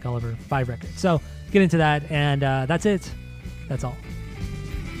also going to rank all over 5 records. So get into that, and that's it. That's all.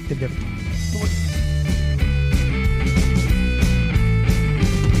 Good difference.